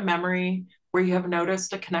where you have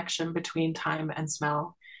noticed a connection between time and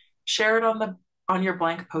smell. Share it on your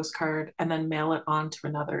blank postcard and then mail it on to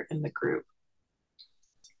another in the group.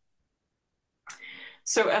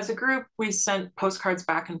 So as a group, we sent postcards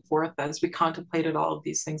back and forth as we contemplated all of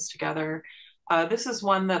these things together. This is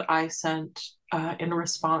one that I sent in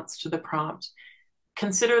response to the prompt.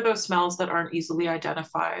 Consider those smells that aren't easily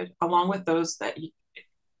identified, along with those that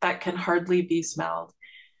can hardly be smelled.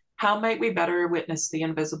 How might we better witness the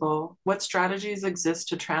invisible? What strategies exist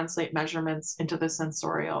to translate measurements into the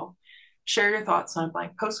sensorial? Share your thoughts on a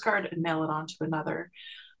blank postcard and mail it on to another.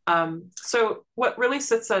 So what really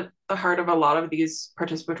sits at the heart of a lot of these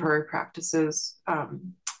participatory practices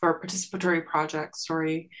or participatory projects,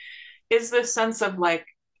 is this sense of like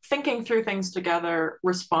thinking through things together,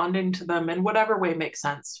 responding to them in whatever way makes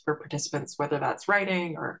sense for participants, whether that's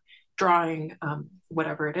writing or drawing,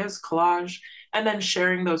 whatever it is, collage, and then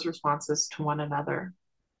sharing those responses to one another.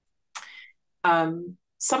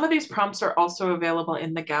 Some of these prompts are also available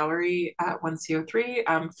in the gallery at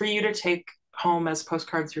 1CO3 for you to take home as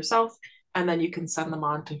postcards yourself, and then you can send them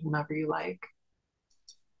on to whomever you like.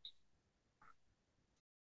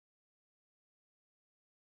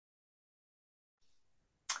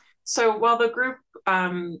 So while the group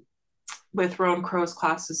with Rowan Crow's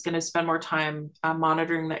class is going to spend more time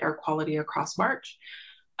monitoring the air quality across March,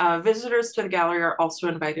 visitors to the gallery are also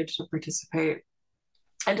invited to participate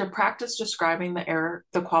and to practice describing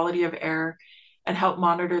the quality of air and help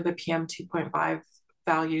monitor the PM 2.5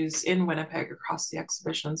 values in Winnipeg across the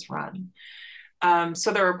exhibition's run.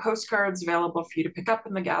 So there are postcards available for you to pick up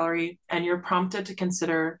in the gallery, and you're prompted to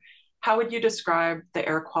consider, how would you describe the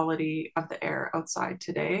air quality of the air outside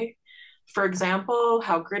today? For example,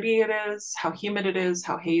 how gritty it is, how humid it is,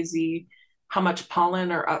 how hazy, how much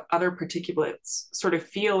pollen or other particulates sort of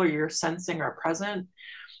feel or you're sensing are present.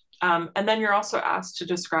 And then you're also asked to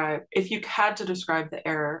describe, if you had to describe the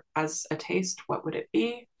air as a taste, what would it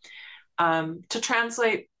be? To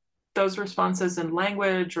translate those responses in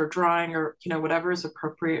language or drawing or whatever is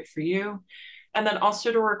appropriate for you. And then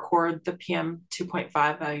also to record the PM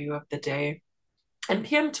 2.5 value of the day. And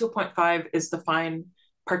PM 2.5 is the fine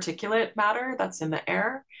particulate matter that's in the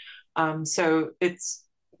air. So it's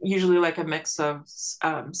usually like a mix of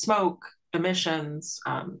smoke, emissions,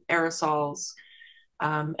 aerosols,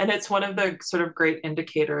 and it's one of the sort of great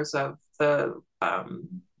indicators of the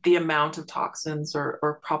amount of toxins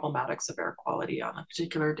or problematics of air quality on a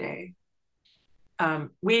particular day.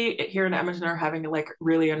 We here in Edmonton are having like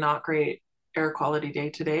really a not great air quality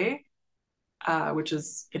day today, which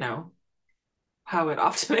is, how it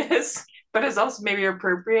often is, but it's also maybe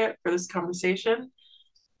appropriate for this conversation.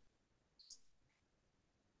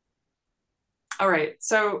 All right,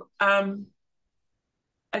 so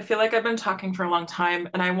I feel like I've been talking for a long time,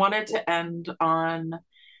 and I wanted to end on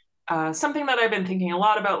something that I've been thinking a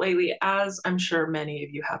lot about lately, as I'm sure many of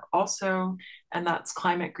you have also, and that's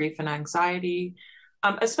climate grief and anxiety,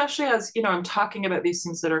 especially as, I'm talking about these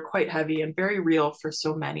things that are quite heavy and very real for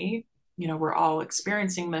so many. We're all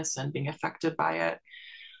experiencing this and being affected by it.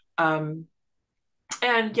 And,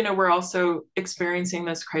 we're also experiencing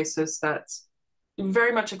this crisis that's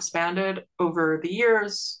very much expanded over the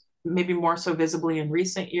years, maybe more so visibly in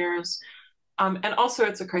recent years. And also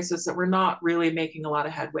it's a crisis that we're not really making a lot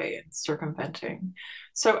of headway in circumventing.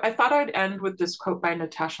 So I thought I'd end with this quote by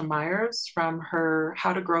Natasha Myers from her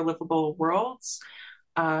How to Grow Livable Worlds,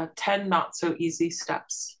 10 Not So Easy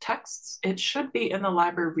Steps texts. It should be in the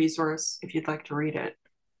library resource if you'd like to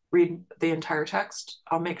read the entire text.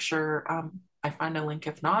 I'll make sure I find a link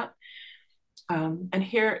if not. And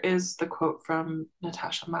here is the quote from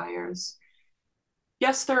Natasha Myers.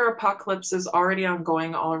 Yes, there are apocalypses already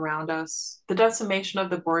ongoing all around us. The decimation of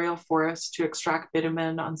the boreal forest to extract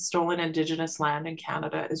bitumen on stolen Indigenous land in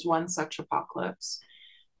Canada is one such apocalypse.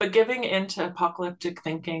 But giving in to apocalyptic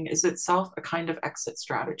thinking is itself a kind of exit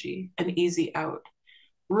strategy, an easy out.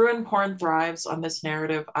 Ruin porn thrives on this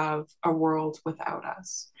narrative of a world without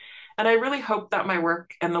us. And I really hope that my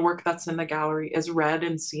work and the work that's in the gallery is read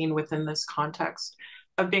and seen within this context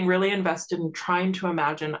of being really invested in trying to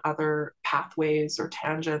imagine other pathways or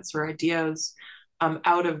tangents or ideas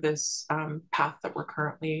out of this path that we're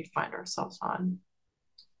currently find ourselves on.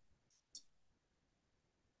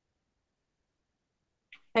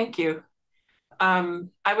 Thank you.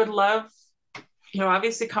 I would love,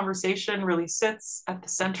 obviously conversation really sits at the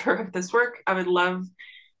center of this work. I would love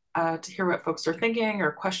to hear what folks are thinking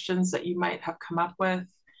or questions that you might have come up with.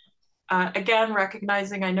 Again,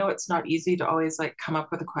 recognizing I know it's not easy to always like come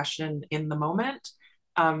up with a question in the moment.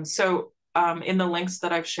 In the links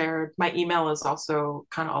that I've shared, my email is also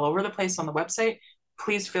kind of all over the place on the website.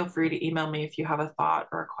 Please feel free to email me if you have a thought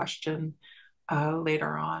or a question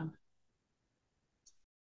later on.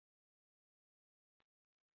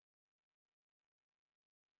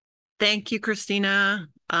 Thank you, Christina.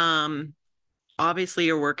 Obviously,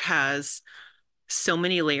 your work has so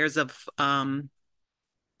many layers of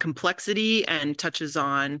complexity and touches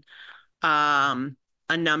on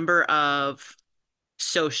a number of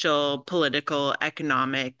social, political,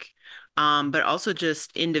 economic, but also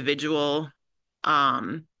just individual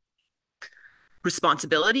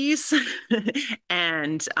responsibilities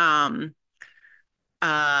and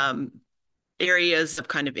areas of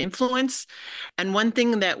kind of influence. And one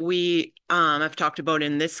thing that we have talked about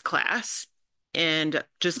in this class, and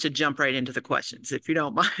just to jump right into the questions, if you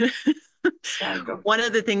don't mind. Yeah, go. One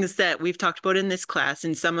of the things that we've talked about in this class,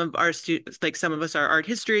 and some of our students, like some of us are art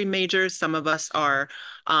history majors, some of us are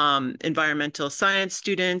environmental science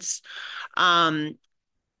students,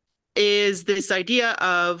 is this idea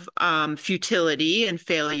of futility and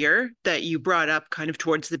failure that you brought up kind of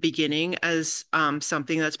towards the beginning as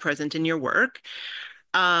something that's present in your work,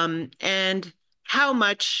 and how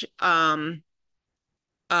much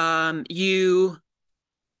you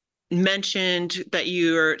mentioned that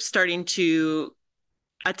you're starting to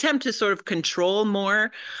attempt to sort of control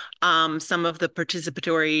more some of the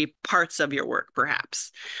participatory parts of your work,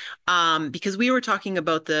 perhaps. Because we were talking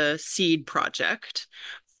about the SEED project,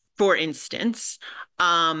 for instance,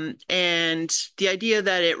 and the idea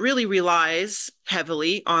that it really relies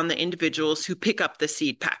heavily on the individuals who pick up the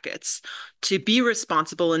seed packets to be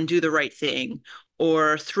responsible and do the right thing,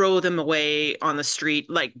 or throw them away on the street.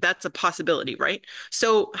 Like, that's a possibility, right?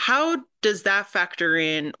 So how does that factor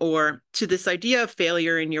in, or to this idea of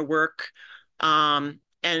failure in your work, and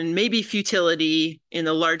maybe futility in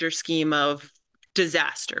the larger scheme of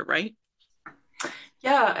disaster, right?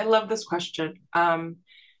 Yeah, I love this question.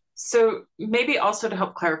 So maybe also to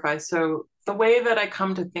help clarify, so the way that I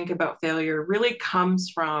come to think about failure really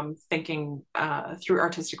comes from thinking through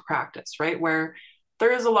artistic practice, right? Where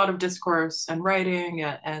there is a lot of discourse and writing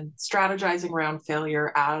and strategizing around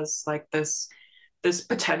failure as like this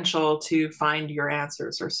potential to find your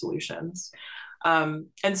answers or solutions. And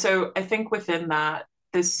so I think within that,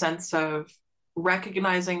 this sense of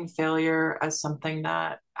recognizing failure as something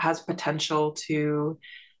that has potential to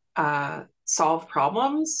solve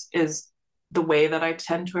problems is the way that I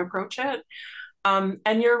tend to approach it.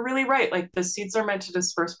 And you're really right. Like, the Seeds Are Meant to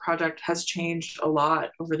Disperse project has changed a lot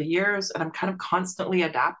over the years, and I'm kind of constantly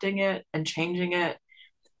adapting it and changing it,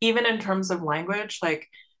 even in terms of language. Like,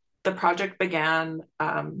 the project began,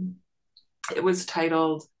 it was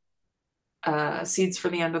titled Seeds for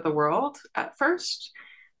the End of the World at first.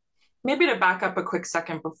 Maybe to back up a quick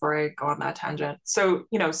second before I go on that tangent. So,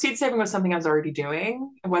 seed saving was something I was already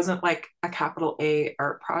doing. It wasn't like a capital A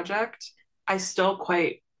art project. I still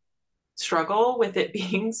quite struggle with it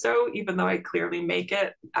being so, even though I clearly make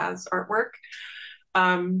it as artwork.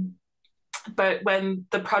 But when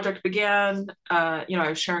the project began, I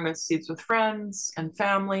was sharing those seeds with friends and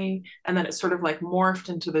family, and then it sort of like morphed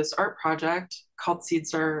into this art project called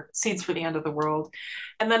Seeds for the End of the World.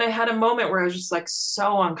 And then I had a moment where I was just like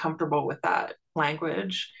so uncomfortable with that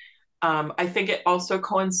language. I think it also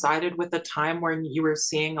coincided with the time when you were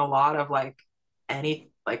seeing a lot of like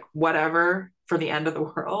whatever for the end of the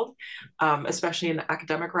world, especially in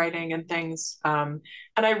academic writing and things. And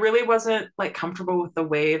I really wasn't like comfortable with the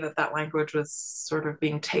way that language was sort of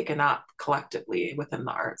being taken up collectively within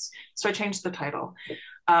the arts. So I changed the title.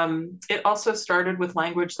 It also started with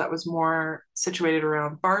language that was more situated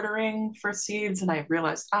around bartering for seeds. And I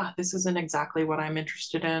realized, this isn't exactly what I'm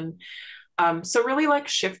interested in. So really like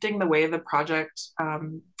shifting the way the project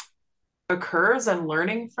occurs and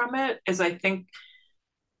learning from it is, I think,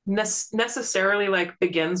 necessarily like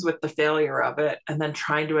begins with the failure of it and then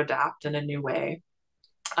trying to adapt in a new way.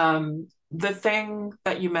 The thing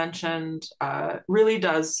that you mentioned really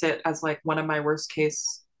does sit as like one of my worst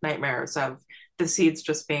case nightmares of the seeds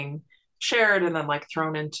just being shared and then like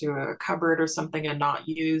thrown into a cupboard or something and not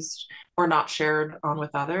used or not shared on with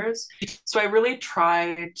others. So I really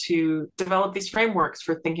try to develop these frameworks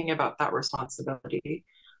for thinking about that responsibility.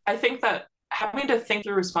 I think that having to think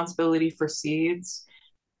through responsibility for seeds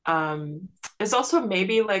is also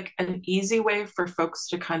maybe like an easy way for folks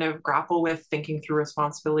to kind of grapple with thinking through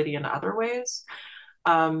responsibility in other ways.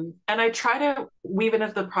 And I try to weave it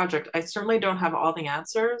into the project. I certainly don't have all the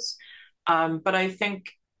answers, but I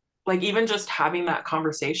think like even just having that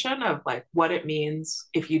conversation of like what it means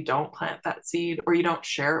if you don't plant that seed or you don't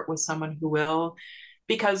share it with someone who will,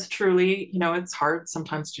 because truly, you know, it's hard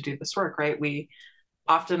sometimes to do this work, right? We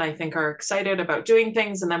often, I think, are excited about doing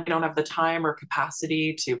things and then we don't have the time or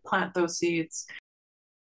capacity to plant those seeds.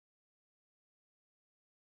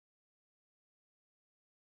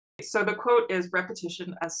 So the quote is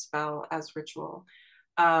repetition as spell, as ritual.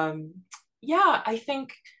 Um, yeah, I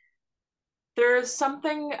think there's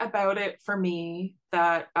something about it for me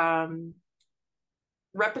that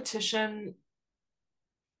repetition,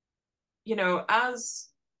 you know, as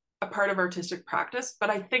a part of artistic practice, but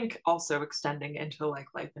I think also extending into like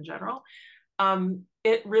life in general,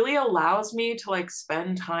 it really allows me to like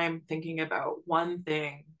spend time thinking about one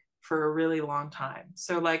thing for a really long time.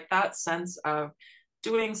 So like that sense of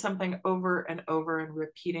doing something over and over and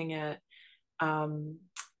repeating it, um,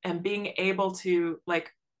 and being able to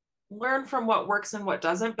like learn from what works and what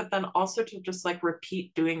doesn't, but then also to just like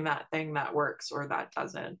repeat doing that thing that works or that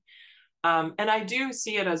doesn't. And I do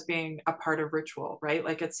see it as being a part of ritual, right?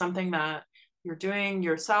 Like it's something that you're doing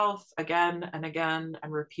yourself again and again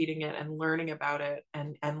and repeating it and learning about it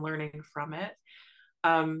and learning from it.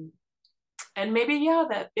 Um, and maybe, yeah,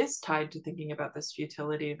 that is tied to thinking about this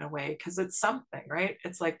futility in a way, because it's something, right?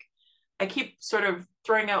 It's like I keep sort of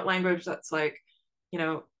throwing out language that's like, you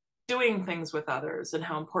know, doing things with others and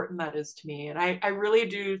how important that is to me. And I really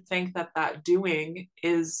do think that that doing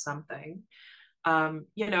is something.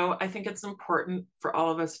 You know, I think it's important for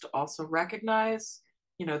all of us to also recognize,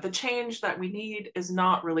 you know, the change that we need is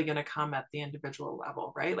not really going to come at the individual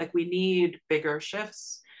level, right? Like we need bigger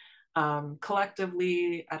shifts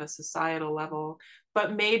collectively at a societal level,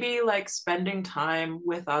 but maybe like spending time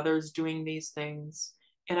with others doing these things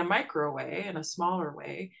in a micro way, in a smaller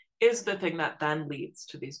way, is the thing that then leads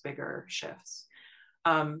to these bigger shifts.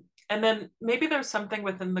 And then maybe there's something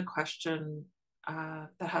within the question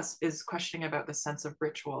that is questioning about the sense of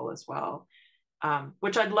ritual as well,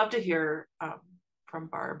 which I'd love to hear from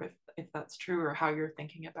Barb if that's true or how you're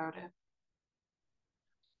thinking about it.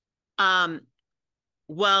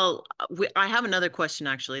 Well, I have another question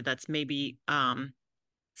actually that's maybe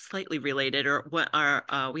slightly related, or what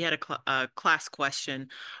we had a class question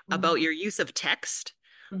about Mm-hmm. your use of text,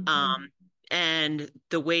 Mm-hmm. um, and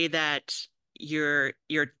the way that your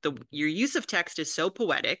use of text is so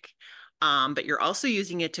poetic, but you're also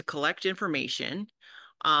using it to collect information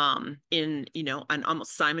in, you know, an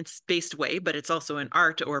almost science-based way, but it's also an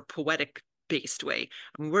art or poetic based way.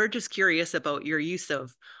 I mean, we're just curious about your use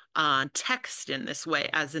of text in this way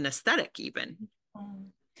as an aesthetic even.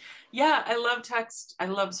 Yeah, I love text. I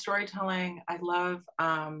love storytelling. I love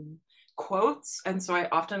quotes. And so I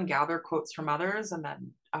often gather quotes from others and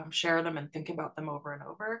then share them and think about them over and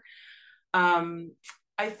over. Um,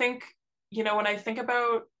 I think, you know, when I think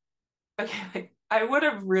about, okay, like, I would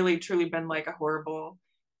have really truly been like a horrible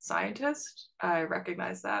scientist. I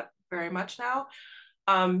recognize that very much now.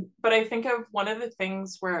 But I think of one of the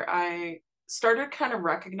things where I started kind of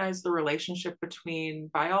recognize the relationship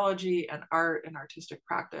between biology and art and artistic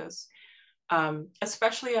practice,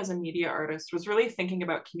 especially as a media artist, was really thinking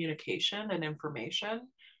about communication and information.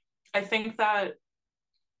 I think that,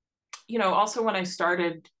 you know, also when I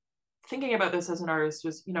started thinking about this as an artist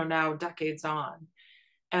was, you know, now decades on.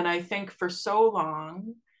 And I think for so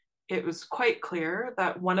long, it was quite clear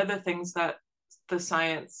that one of the things that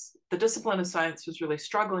the discipline of science was really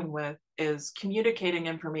struggling with is communicating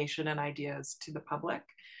information and ideas to the public.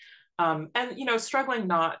 And, you know, struggling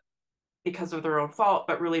not because of their own fault,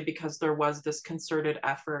 but really because there was this concerted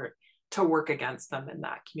effort to work against them in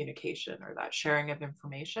that communication or that sharing of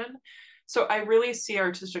information. So I really see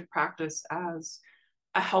artistic practice as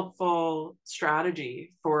a helpful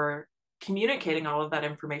strategy for communicating all of that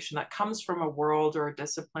information that comes from a world or a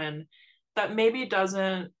discipline that maybe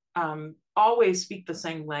doesn't always speak the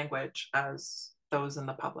same language as those in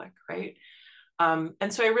the public, right?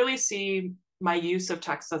 And so I really see my use of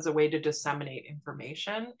text as a way to disseminate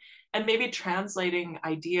information and maybe translating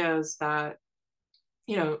ideas that,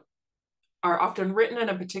 you know, are often written in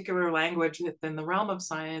a particular language within the realm of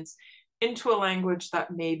science into a language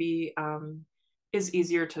that maybe is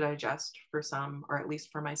easier to digest for some, or at least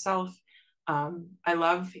for myself. I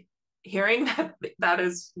love hearing that that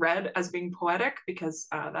is read as being poetic because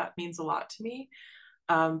that means a lot to me.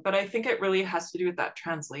 But I think it really has to do with that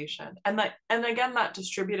translation and again, that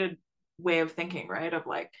distributed way of thinking, right? Of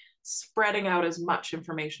like spreading out as much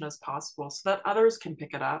information as possible so that others can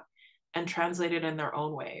pick it up and translate it in their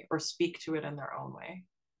own way or speak to it in their own way.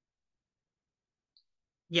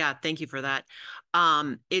 Yeah, thank you for that.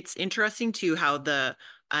 It's interesting too how the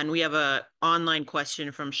And we have a online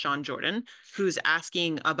question from Sean Jordan, who's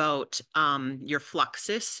asking about your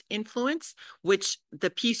Fluxus influence, which the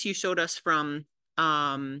piece you showed us from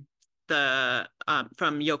from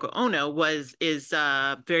Yoko Ono is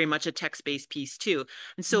very much a text-based piece too.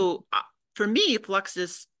 And so for me,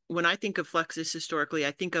 Fluxus, when I think of Fluxus historically,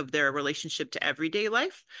 I think of their relationship to everyday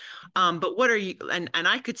life. But what are you, and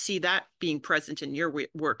I could see that being present in your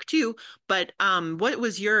work too, but what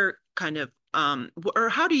was your kind of, or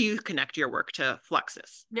how do you connect your work to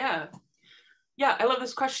Fluxus? Yeah. Yeah, I love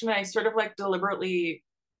this question. I sort of like deliberately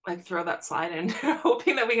like throw that slide in,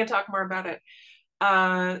 hoping that we can talk more about it.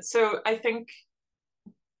 So I think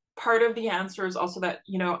part of the answer is also that,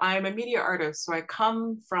 you know, I'm a media artist, so I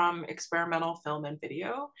come from experimental film and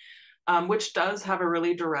video, which does have a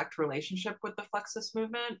really direct relationship with the Fluxus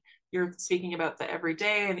movement. You're speaking about the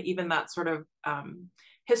everyday and even that sort of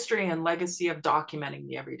history and legacy of documenting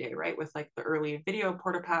the everyday, right? With like the early video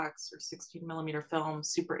portapacks or 16 millimeter film,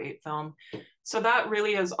 Super 8 film. So that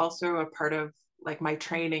really is also a part of like my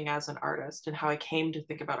training as an artist, and how I came to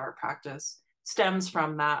think about art practice stems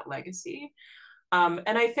from that legacy.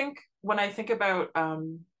 And I think when I think about,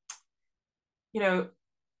 you know,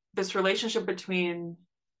 this relationship between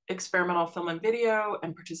experimental film and video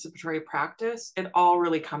and participatory practice, it all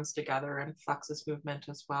really comes together in Fluxus movement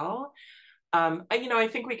as well. You know, I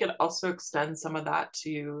think we could also extend some of that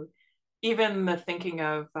to even the thinking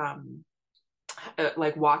of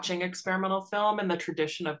like watching experimental film and the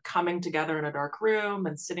tradition of coming together in a dark room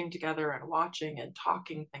and sitting together and watching and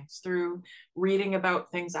talking things through, reading about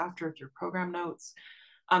things after through program notes.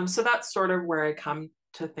 So that's sort of where I come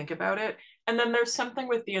to think about it. And then there's something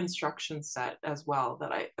with the instruction set as well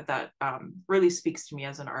that really speaks to me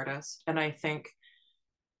as an artist. And I think,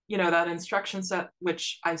 you know, that instruction set,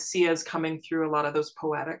 which I see as coming through a lot of those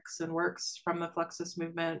poetics and works from the Fluxus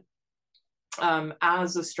movement,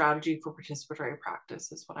 as a strategy for participatory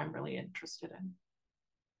practice is what I'm really interested in.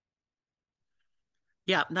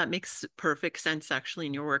 Yeah, that makes perfect sense actually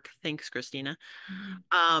in your work. Thanks, Christina.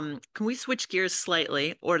 Can we switch gears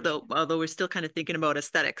slightly, although we're still kind of thinking about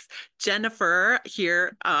aesthetics? Jennifer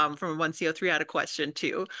here from 1CO3 had a question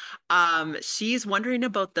too. She's wondering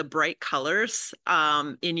about the bright colors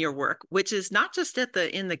in your work, which is not just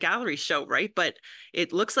in the gallery show, right? But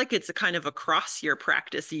it looks like it's a kind of across your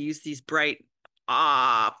practice. You use these bright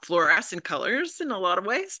fluorescent colors in a lot of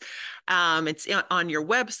ways. It's on your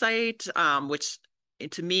website, which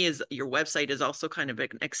to me is your website is also kind of an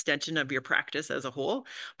extension of your practice as a whole.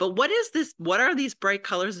 But what is this? What are these bright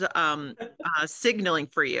colors signaling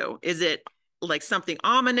for you? Is it like something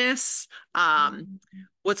ominous?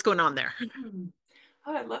 What's going on there?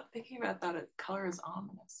 Oh, I love thinking about that. Color is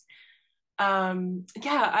ominous.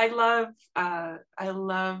 Yeah, I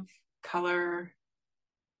love color,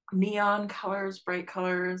 neon colors, bright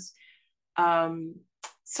colors.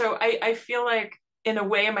 So I feel like in a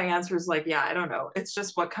way my answer is like, yeah, I don't know. It's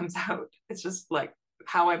just what comes out. It's just like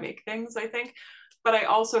how I make things, I think. But I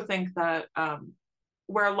also think that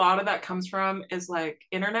where a lot of that comes from is like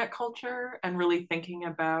internet culture, and really thinking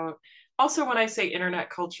about, also when I say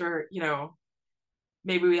internet culture, you know,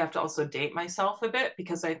 maybe we have to also date myself a bit,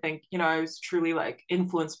 because I think, you know, I was truly like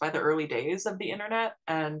influenced by the early days of the internet,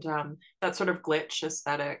 and that sort of glitch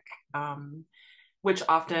aesthetic, which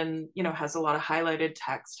often, you know, has a lot of highlighted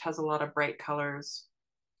text, has a lot of bright colors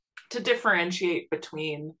to differentiate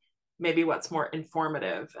between maybe what's more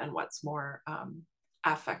informative and what's more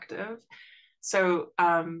affective. So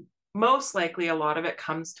most likely a lot of it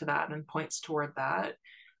comes to that and points toward that.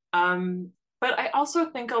 But I also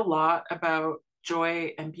think a lot about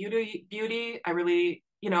joy and beauty. I really,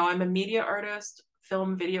 you know, I'm a media artist,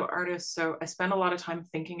 film video artist, so I spend a lot of time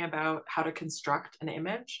thinking about how to construct an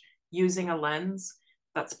image using a lens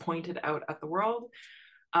that's pointed out at the world.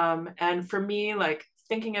 And for me, like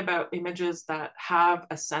thinking about images that have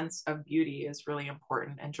a sense of beauty is really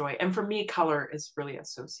important, and joy. And for me, color is really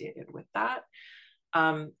associated with that.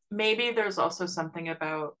 Maybe there's also something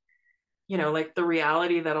about, you know, like the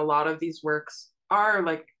reality that a lot of these works are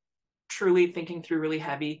like truly thinking through really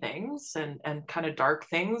heavy things and kind of dark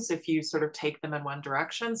things if you sort of take them in one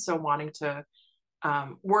direction. So wanting to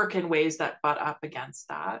work in ways that butt up against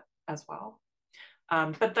that as well.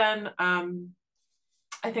 But then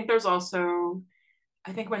I think there's also,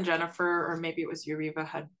 I think when Jennifer, or maybe it was you, Riva,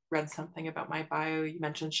 had read something about my bio, you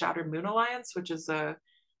mentioned Shattered Moon Alliance, which is a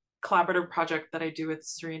collaborative project that I do with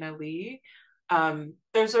Serena Lee.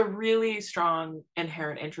 There's a really strong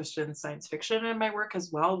inherent interest in science fiction in my work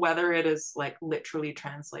as well, whether it is like literally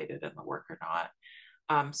translated in the work or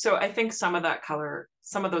not. So I think some of that color,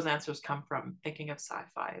 some of those answers come from thinking of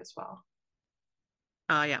sci-fi as well.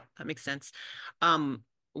 Yeah, that makes sense.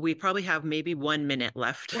 we probably have maybe 1 minute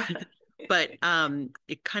left. But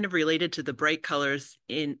it kind of related to the bright colors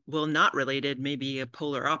in, well, not related, maybe a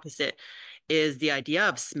polar opposite, is the idea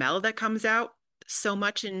of smell that comes out so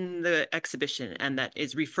much in the exhibition and that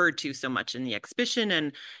is referred to so much in the exhibition.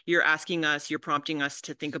 And you're prompting us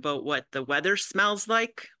to think about what the weather smells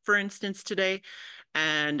like, for instance, today.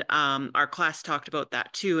 And our class talked about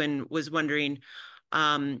that too, and was wondering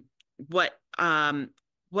um, what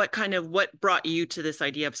what brought you to this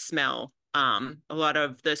idea of smell. A lot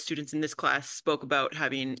of the students in this class spoke about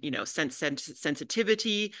having,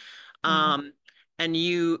 sensitivity. Mhm. And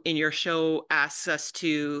you in your show asks us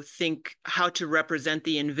to think how to represent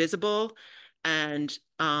the invisible. And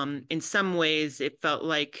in some ways, it felt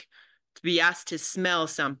like to be asked to smell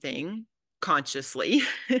something consciously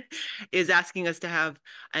is asking us to have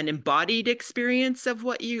an embodied experience of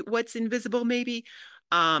what's invisible, maybe.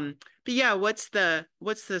 But yeah, what's the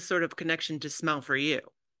sort of connection to smell for you?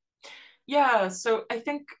 Yeah, so I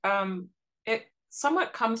think it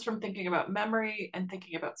somewhat comes from thinking about memory and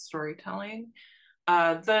thinking about storytelling.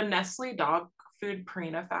 The Nestle dog food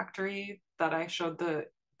Purina factory that I showed the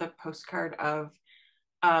postcard of,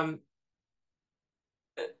 um,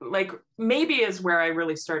 like maybe is where I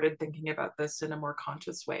really started thinking about this in a more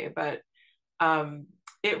conscious way. But um,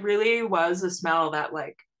 it really was a smell that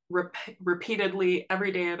like repeatedly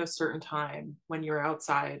every day at a certain time when you're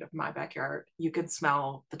outside of my backyard, you could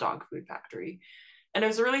smell the dog food factory. And it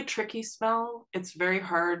was a really tricky smell. It's very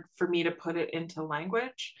hard for me to put it into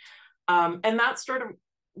language. And that sort of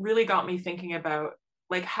really got me thinking about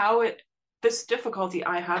like how it, this difficulty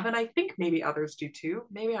I have, and I think maybe others do too,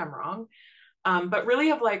 maybe I'm wrong, but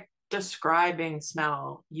really of like describing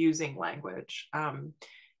smell using language.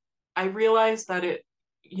 I realized that it,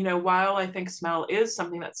 while I think smell is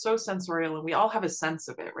something that's so sensorial and we all have a sense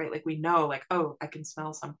of it, right? Like we know, like, oh, I can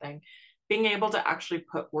smell something. Being able to actually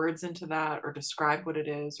put words into that or describe what it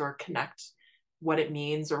is or connect what it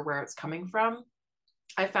means or where it's coming from,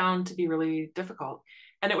 I found to be really difficult.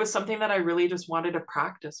 And it was something that I really just wanted to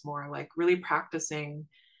practice more, like really practicing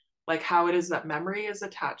like how it is that memory is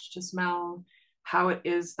attached to smell, how it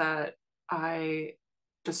is that I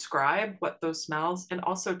describe what those smells and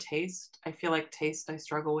also taste. I feel like taste I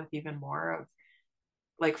struggle with even more of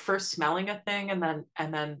like first smelling a thing and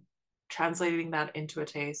then translating that into a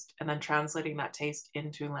taste and then translating that taste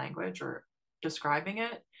into language or describing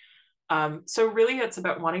it. So really it's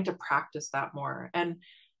about wanting to practice that more. And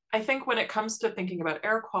I think when it comes to thinking about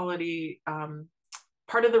air quality,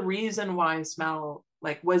 part of the reason why smell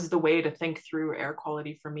like was the way to think through air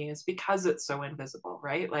quality for me is because it's so invisible,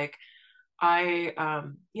 right? Like I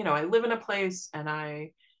live in a place and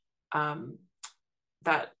I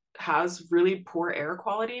that has really poor air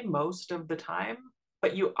quality most of the time,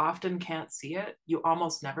 but you often can't see it. You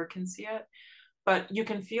almost never can see it, but you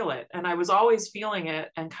can feel it. And I was always feeling it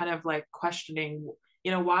and kind of like questioning,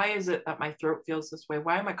 why is it that my throat feels this way?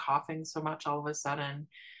 Why am I coughing so much all of a sudden?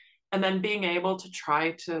 And then being able to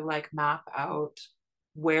try to like map out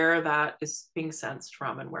where that is being sensed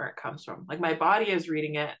from and where it comes from. Like my body is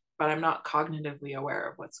reading it, but I'm not cognitively aware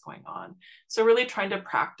of what's going on. So really trying to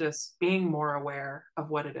practice being more aware of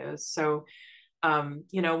what it is. So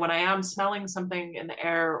when I am smelling something in the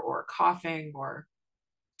air or coughing or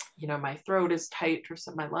my throat is tight or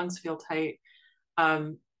my lungs feel tight,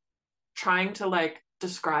 um, trying to like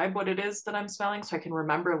describe what it is that I'm smelling so I can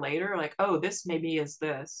remember later, like, oh, this maybe is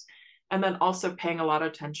this. And then also paying a lot of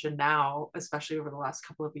attention now, especially over the last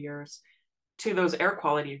couple of years, to those air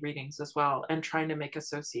quality readings as well, and trying to make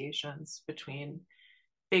associations between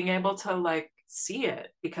being able to like see it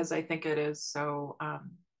because I think it is so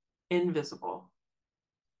invisible.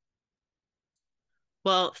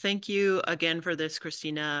 Well, thank you again for this,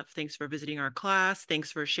 Christina. Thanks for visiting our class.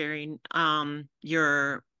 Thanks for sharing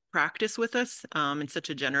your practice with us in such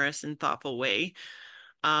a generous and thoughtful way,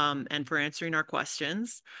 and for answering our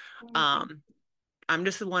questions. Um, I'm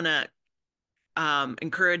just want to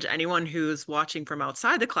encourage anyone who's watching from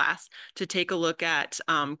outside the class to take a look at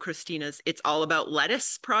Christina's It's All About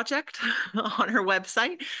Lettuce project on her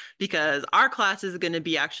website, because our class is going to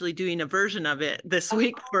be actually doing a version of it this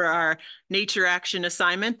week for our nature action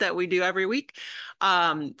assignment that we do every week.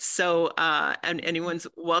 And anyone's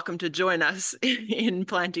welcome to join us in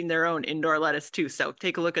planting their own indoor lettuce too. So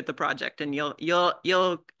take a look at the project and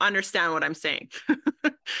you'll understand what I'm saying.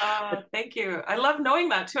 Thank you. I love knowing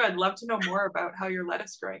that too. I'd love to know more about how your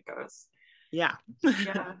lettuce growing goes. Yeah.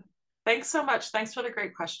 Yeah. Thanks so much. Thanks for the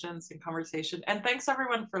great questions and conversation. And thanks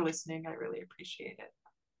everyone for listening. I really appreciate it.